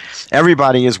that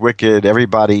everybody is wicked,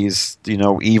 everybody's,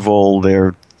 evil,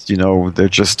 they're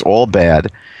just all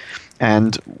bad.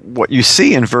 And what you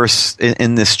see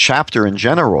in this chapter in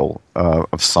general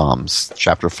of Psalms,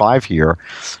 chapter 5 here,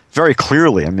 very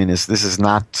clearly, this is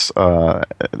not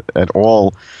at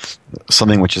all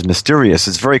something which is mysterious.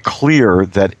 It's very clear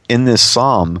that in this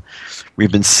psalm,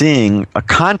 we've been seeing a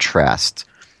contrast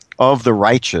of the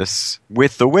righteous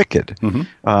with the wicked.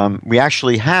 We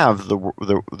actually have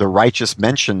the righteous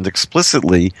mentioned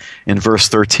explicitly in verse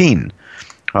 13.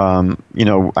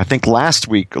 I think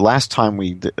last time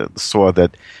we saw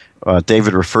that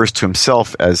David refers to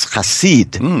himself as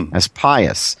chassid, as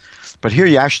pious. But here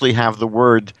you actually have the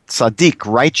word tzaddik,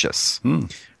 righteous.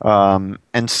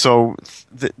 And so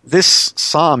this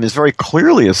psalm is very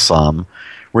clearly a psalm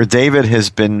where David has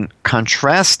been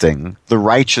contrasting the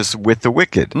righteous with the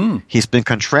wicked. He's been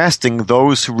contrasting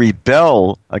those who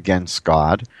rebel against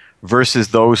God versus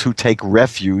those who take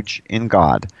refuge in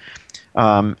God.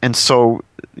 And so,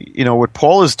 what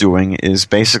Paul is doing is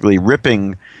basically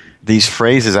ripping these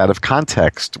phrases out of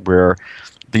context, where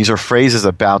these are phrases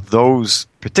about those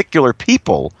particular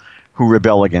people who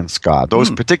rebel against God,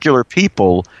 those particular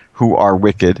people who are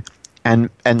wicked, and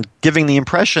giving the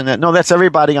impression that, no, that's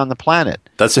everybody on the planet.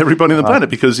 That's everybody on the planet,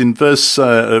 because in verse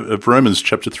of Romans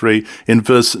chapter 3, in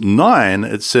verse 9,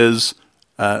 it says,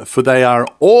 For they are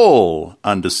all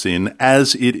under sin,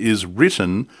 as it is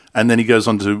written. And then he goes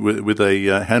on to with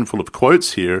a handful of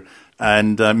quotes here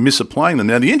and misapplying them.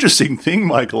 Now, the interesting thing,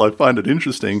 Michael, I find it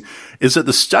interesting, is that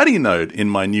the study note in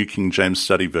my New King James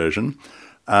Study Version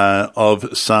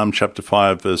of Psalm chapter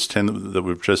 5, verse 10 that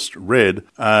we've just read,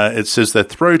 it says, "Their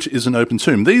throat is an open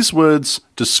tomb." These words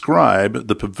describe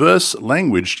the perverse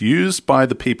language used by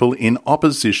the people in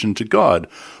opposition to God.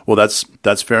 Well, that's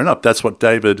fair enough. That's what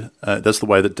David. That's the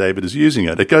way that David is using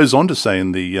it. It goes on to say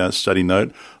in the study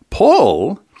note,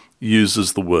 Paul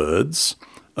uses the words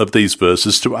of these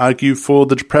verses to argue for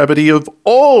the depravity of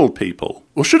all people.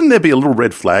 Well, shouldn't there be a little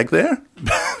red flag there?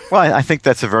 Well, I think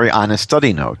that's a very honest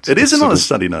study note. It is an honest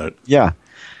study note. Yeah.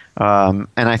 And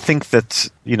I think that,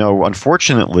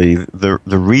 unfortunately, the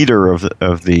reader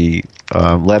of the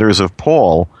letters of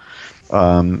Paul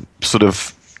sort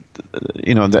of,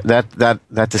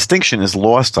 that distinction is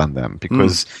lost on them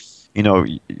because,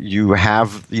 you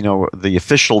have, the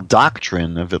official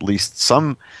doctrine of at least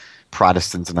some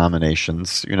Protestant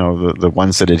denominations, the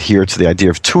ones that adhere to the idea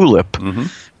of tulip,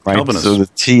 right? Calvinists. So the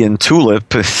T in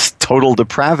tulip is total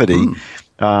depravity.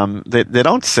 They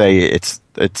don't say it's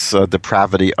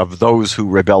depravity of those who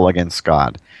rebel against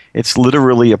God. It's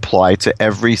literally applied to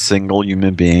every single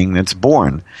human being that's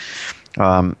born.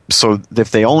 So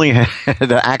if they only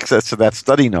had access to that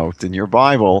study note in your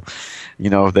Bible,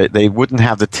 they wouldn't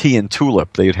have the T in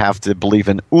tulip. They'd have to believe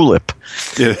in ulip,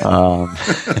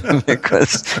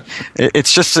 because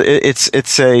it's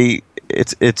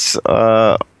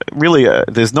really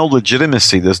there's no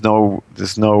legitimacy. There's no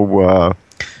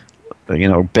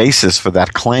basis for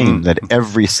that claim that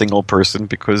every single person,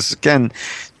 because again,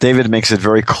 David makes it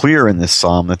very clear in this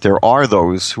psalm that there are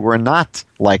those who are not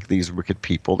like these wicked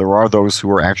people. There are those who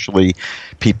are actually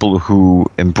people who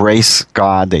embrace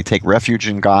God, they take refuge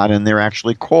in God, and they're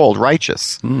actually called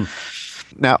righteous.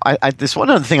 Now, this one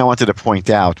other thing I wanted to point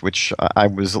out, which I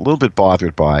was a little bit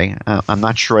bothered by. I'm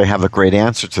not sure I have a great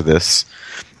answer to this,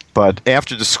 but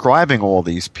after describing all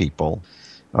these people,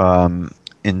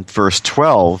 in verse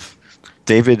 12,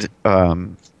 David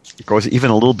goes even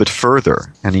a little bit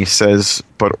further, and he says,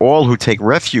 "But all who take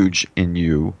refuge in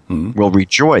you will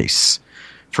rejoice.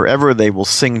 Forever they will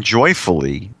sing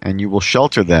joyfully, and you will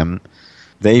shelter them.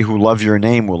 They who love your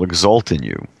name will exult in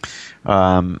you."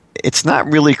 It's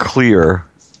not really clear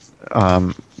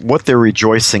what they're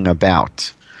rejoicing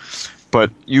about.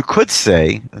 But you could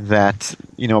say that,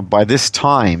 by this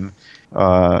time,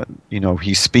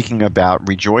 he's speaking about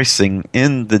rejoicing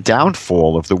in the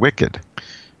downfall of the wicked.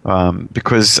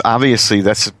 Because obviously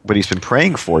that's what he's been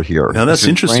praying for here. Now that's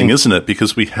interesting, isn't it?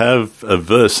 Because we have a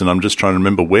verse, and I'm just trying to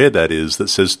remember where that is, that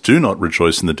says, "Do not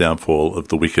rejoice in the downfall of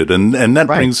the wicked." And that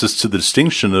brings us to the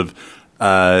distinction of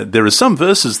there are some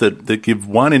verses that give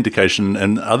one indication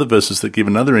and other verses that give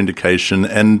another indication.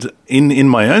 And in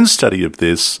my own study of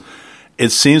this,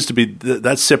 it seems to be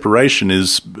that separation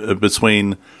is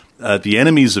between the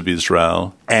enemies of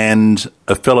Israel and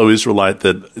a fellow Israelite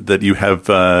that you have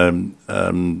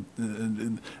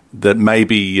that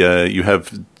maybe you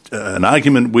have an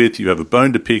argument with, you have a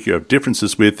bone to pick, you have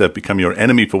differences with, that become your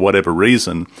enemy for whatever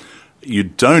reason. You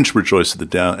don't rejoice at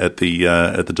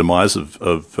the demise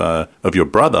of your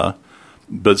brother,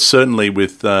 but certainly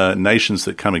with nations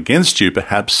that come against you,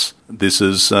 perhaps this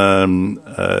is a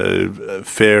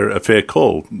fair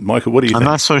call. Michael, what do you think?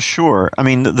 I'm not so sure. I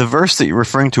mean, the verse that you're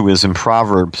referring to is in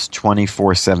Proverbs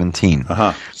 24:17,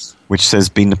 which says,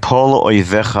 "B'nepol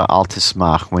oivecha al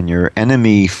tismach." When your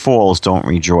enemy falls, don't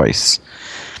rejoice.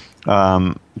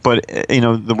 But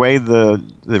the way the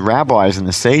rabbis and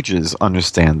the sages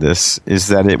understand this is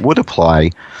that it would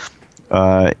apply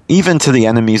even to the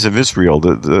enemies of Israel.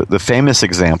 The famous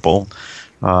example,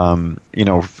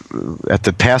 at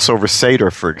the Passover Seder,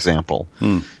 for example.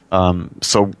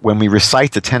 So when we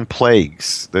recite the 10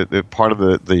 plagues, the part of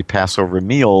the Passover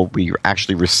meal, we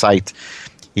actually recite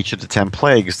each of the 10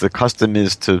 plagues. The custom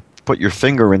is to put your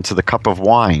finger into the cup of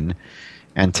wine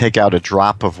and take out a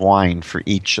drop of wine for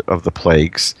each of the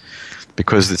plagues,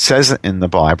 because it says in the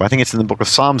Bible, I think it's in the book of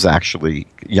Psalms actually,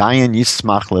 Yayin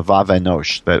yismach levav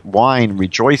enosh, that wine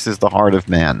rejoices the heart of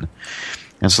man.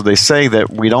 And so they say that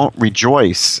we don't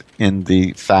rejoice in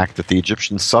the fact that the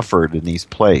Egyptians suffered in these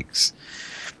plagues.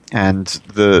 And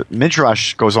the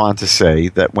Midrash goes on to say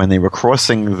that when they were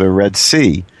crossing the Red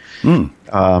Sea,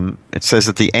 it says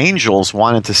that the angels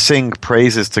wanted to sing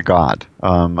praises to God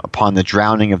upon the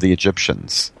drowning of the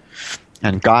Egyptians.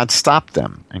 And God stopped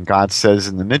them. And God says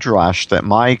in the Midrash that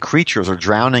my creatures are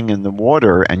drowning in the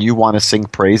water and you want to sing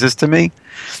praises to me?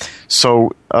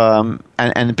 So,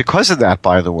 and because of that,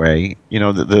 by the way,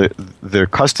 the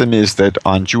custom is that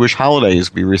on Jewish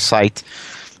holidays we recite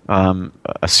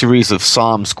a series of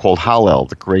psalms called Hallel,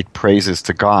 the great praises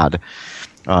to God.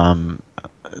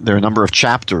 There are a number of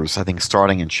chapters, I think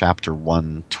starting in chapter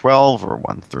 112 or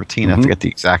 113, I forget the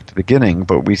exact beginning,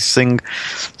 but we sing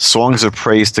songs of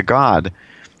praise to God.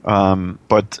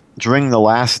 But during the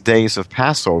last days of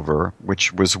Passover,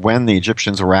 which was when the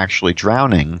Egyptians were actually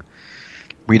drowning,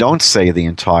 we don't say the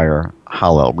entire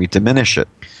Hallel. We diminish it,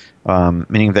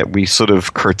 meaning that we sort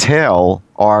of curtail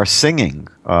our singing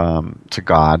to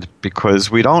God because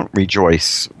we don't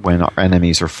rejoice when our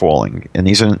enemies are falling. And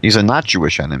these are not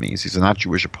Jewish enemies. These are not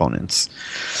Jewish opponents.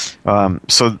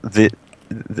 So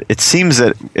it seems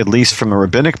that, at least from a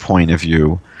rabbinic point of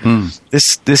view,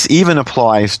 this even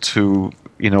applies to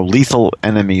lethal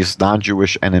enemies,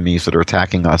 non-Jewish enemies that are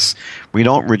attacking us. We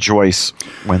don't rejoice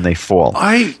when they fall.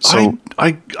 I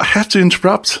have to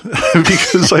interrupt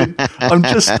because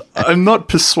I'm not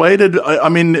persuaded. I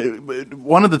mean,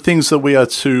 one of the things that we are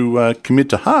to commit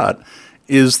to heart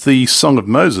is the Song of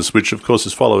Moses, which of course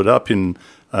is followed up in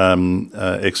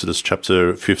Exodus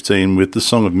chapter 15 with the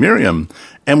Song of Miriam.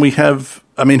 And we have,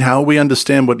 how we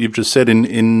understand what you've just said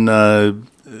in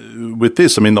with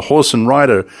this. The horse and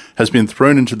rider has been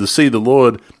thrown into the sea. The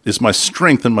Lord is my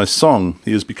strength and my song.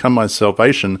 He has become my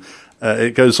salvation.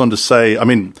 It goes on to say,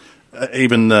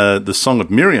 even the Song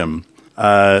of Miriam,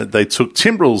 they took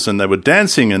timbrels and they were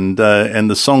dancing, and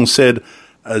the song said,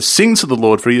 sing to the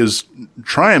Lord, for he has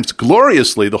triumphed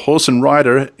gloriously. The horse and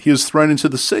rider, he is thrown into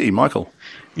the sea. Michael.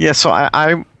 Yeah, so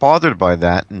I'm bothered by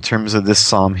that in terms of this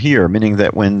psalm here, meaning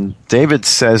that when David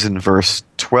says in verse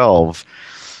 12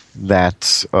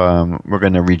 that we're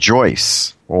going to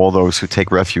rejoice, all those who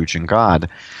take refuge in God.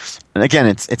 And again,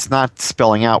 it's not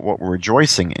spelling out what we're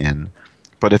rejoicing in,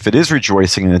 but if it is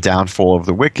rejoicing in the downfall of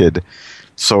the wicked,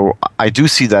 so I do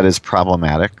see that as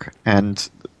problematic. And,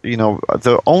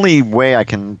 the only way I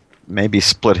can maybe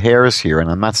split hairs here, and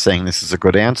I'm not saying this is a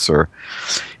good answer,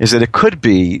 is that it could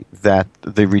be that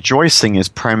the rejoicing is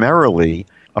primarily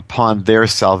upon their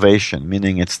salvation,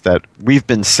 meaning it's that we've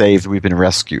been saved, we've been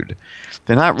rescued.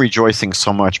 They're not rejoicing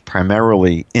so much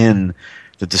primarily in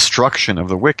the destruction of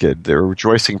the wicked. They're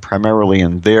rejoicing primarily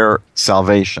in their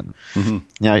salvation.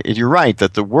 Now, you're right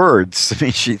that the words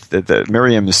that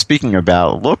Miriam is speaking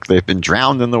about, look, they've been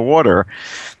drowned in the water.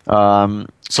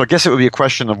 So I guess it would be a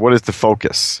question of what is the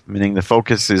focus, meaning the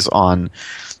focus is on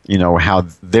how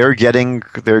they're getting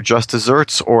their just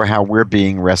desserts or how we're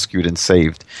being rescued and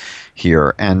saved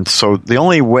here. And so the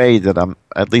only way that I'm,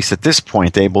 at least at this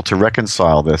point, able to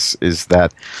reconcile this is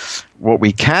that what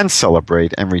we can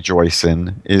celebrate and rejoice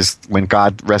in is when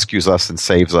God rescues us and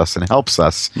saves us and helps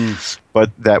us.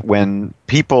 But that when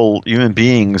human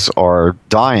beings are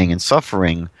dying and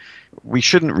suffering, we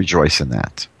shouldn't rejoice in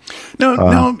that.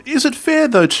 Now, is it fair,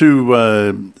 though,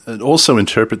 to also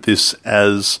interpret this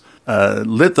as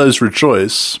let those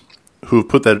rejoice who have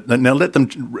put that? Now, let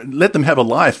them have a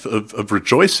life of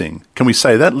rejoicing. Can we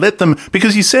say that? Let them,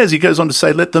 because he goes on to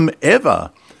say, let them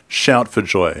ever shout for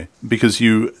joy because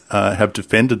you have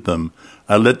defended them.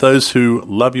 Let those who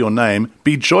love your name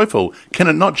be joyful. Can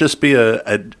it not just be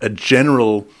a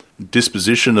general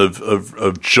disposition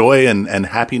of joy and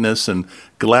happiness and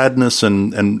gladness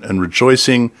and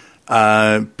rejoicing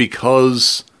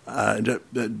because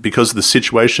of the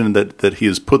situation that he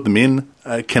has put them in?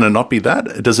 Can it not be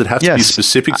that? Does it have to be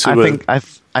specific to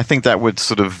I think that would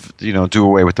sort of do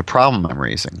away with the problem I'm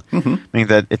raising. Meaning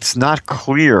that it's not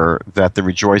clear that the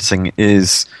rejoicing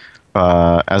is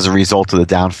as a result of the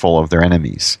downfall of their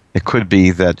enemies. It could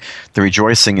be that the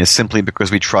rejoicing is simply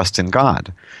because we trust in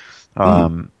God.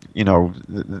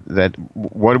 That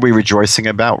what are we rejoicing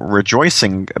about? We're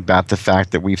rejoicing about the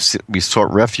fact that we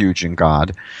sought refuge in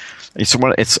God.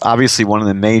 It's obviously one of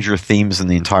the major themes in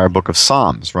the entire book of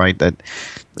Psalms, right? That,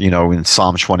 in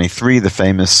Psalm 23, the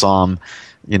famous psalm,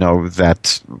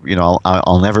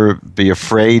 I'll never be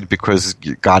afraid because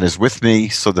God is with me.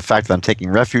 So the fact that I'm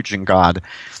taking refuge in God,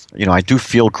 I do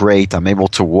feel great. I'm able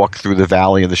to walk through the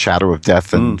valley of the shadow of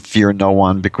death and fear no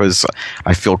one because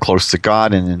I feel close to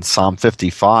God. And in Psalm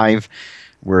 55,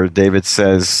 where David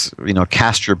says,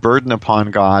 cast your burden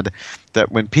upon God,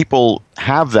 that when people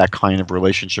have that kind of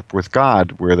relationship with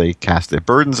God, where they cast their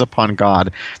burdens upon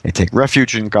God, they take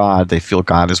refuge in God, they feel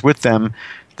God is with them,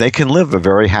 they can live a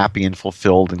very happy and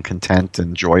fulfilled and content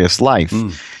and joyous life.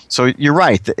 So you're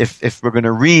right. If we're going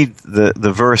to read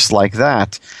the verse like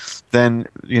that, then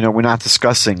we're not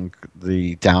discussing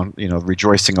the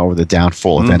rejoicing over the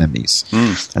downfall of enemies,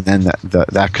 and then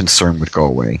that concern would go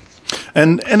away.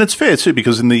 And it's fair too,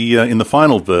 because in the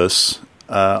final verse,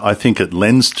 I think it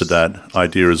lends to that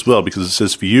idea as well, because it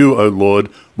says, "For you, O Lord,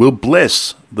 will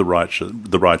bless the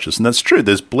righteous," and that's true.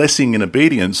 There's blessing in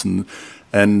obedience, and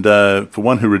for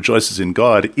one who rejoices in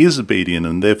God is obedient,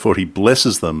 and therefore He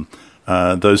blesses them.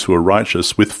 Those who are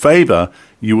righteous, with favor,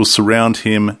 you will surround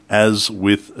him as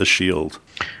with a shield.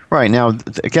 Right. Now,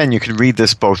 again, you can read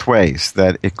this both ways,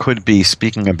 that it could be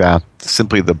speaking about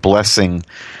simply the blessing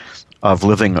of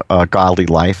living a godly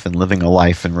life and living a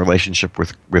life in relationship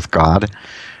with God.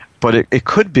 But it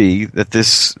could be that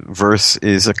this verse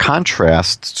is a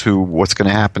contrast to what's going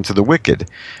to happen to the wicked,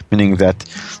 meaning that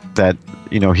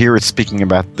here it's speaking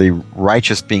about the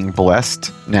righteous being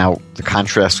blessed. Now, the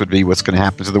contrast would be what's going to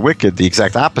happen to the wicked, the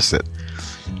exact opposite.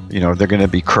 They're going to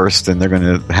be cursed and they're going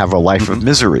to have a life of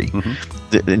misery. Mm-hmm.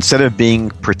 Instead of being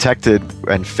protected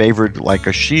and favored like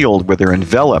a shield where they're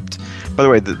enveloped. By the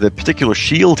way, the particular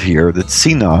shield here, the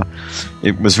tzina,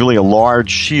 it was really a large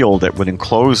shield that would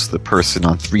enclose the person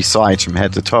on three sides from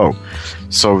head to toe.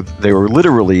 So they were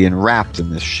literally enwrapped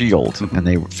in this shield, and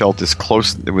they felt as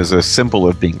close. It was a symbol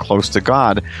of being close to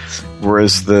God,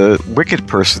 whereas the wicked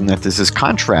person that this is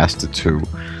contrasted to,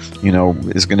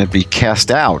 is going to be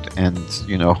cast out. And,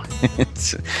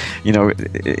 it's,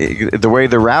 the way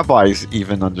the rabbis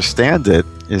even understand it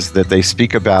is that they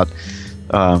speak about,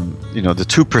 the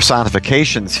two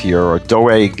personifications here, or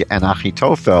Doeg and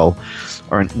Achitophel,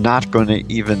 are not going to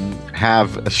even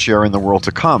have a share in the world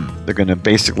to come. They're going to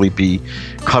basically be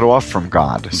cut off from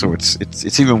God. Mm-hmm. So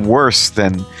it's even worse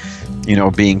than,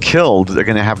 being killed. They're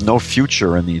going to have no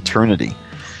future in the eternity.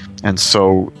 And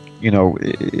so,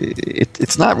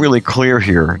 it's not really clear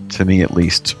here, to me at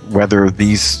least, whether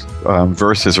these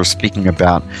verses are speaking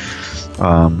about,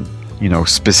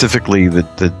 specifically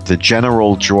the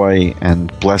general joy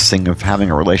and blessing of having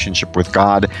a relationship with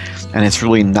God, and it's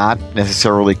really not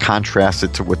necessarily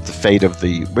contrasted to what the fate of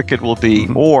the wicked will be,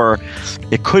 mm-hmm. or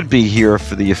it could be here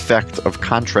for the effect of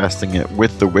contrasting it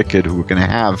with the wicked who are going to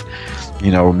have,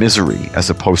 misery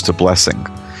as opposed to blessing.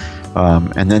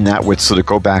 And then that would sort of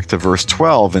go back to verse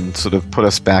 12 and sort of put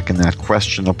us back in that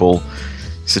questionable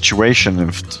situation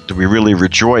of, do we really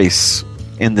rejoice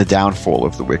in the downfall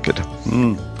of the wicked?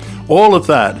 Mm. All of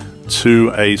that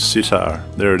to a sitar.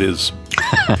 There it is.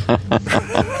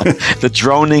 The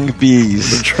droning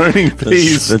bees. The droning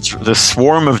bees. The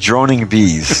swarm of droning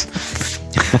bees.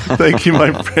 Thank you,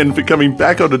 my friend, for coming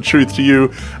back on the Truth to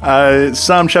You.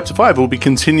 Psalm chapter 5 will be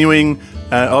continuing,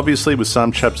 obviously, with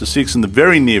Psalm chapter 6 in the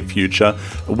very near future.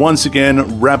 Once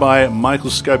again, Rabbi Michael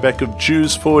Skobac of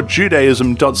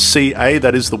JewsForJudaism.ca.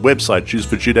 That is the website, Jews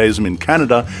for Judaism in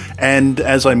Canada. And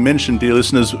as I mentioned, dear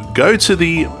listeners, go to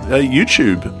the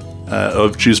YouTube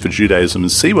of Jews for Judaism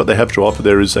and see what they have to offer.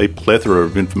 There is a plethora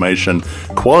of information,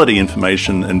 quality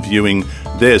information and viewing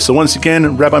there. So once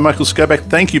again, Rabbi Michael Skobac,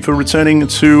 thank you for returning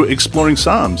to Exploring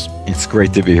Psalms. It's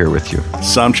great to be here with you.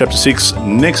 Psalm chapter 6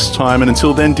 next time. And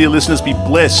until then, dear listeners, be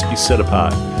blessed, be set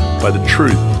apart by the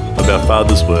truth of our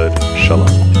Father's word.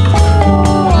 Shalom.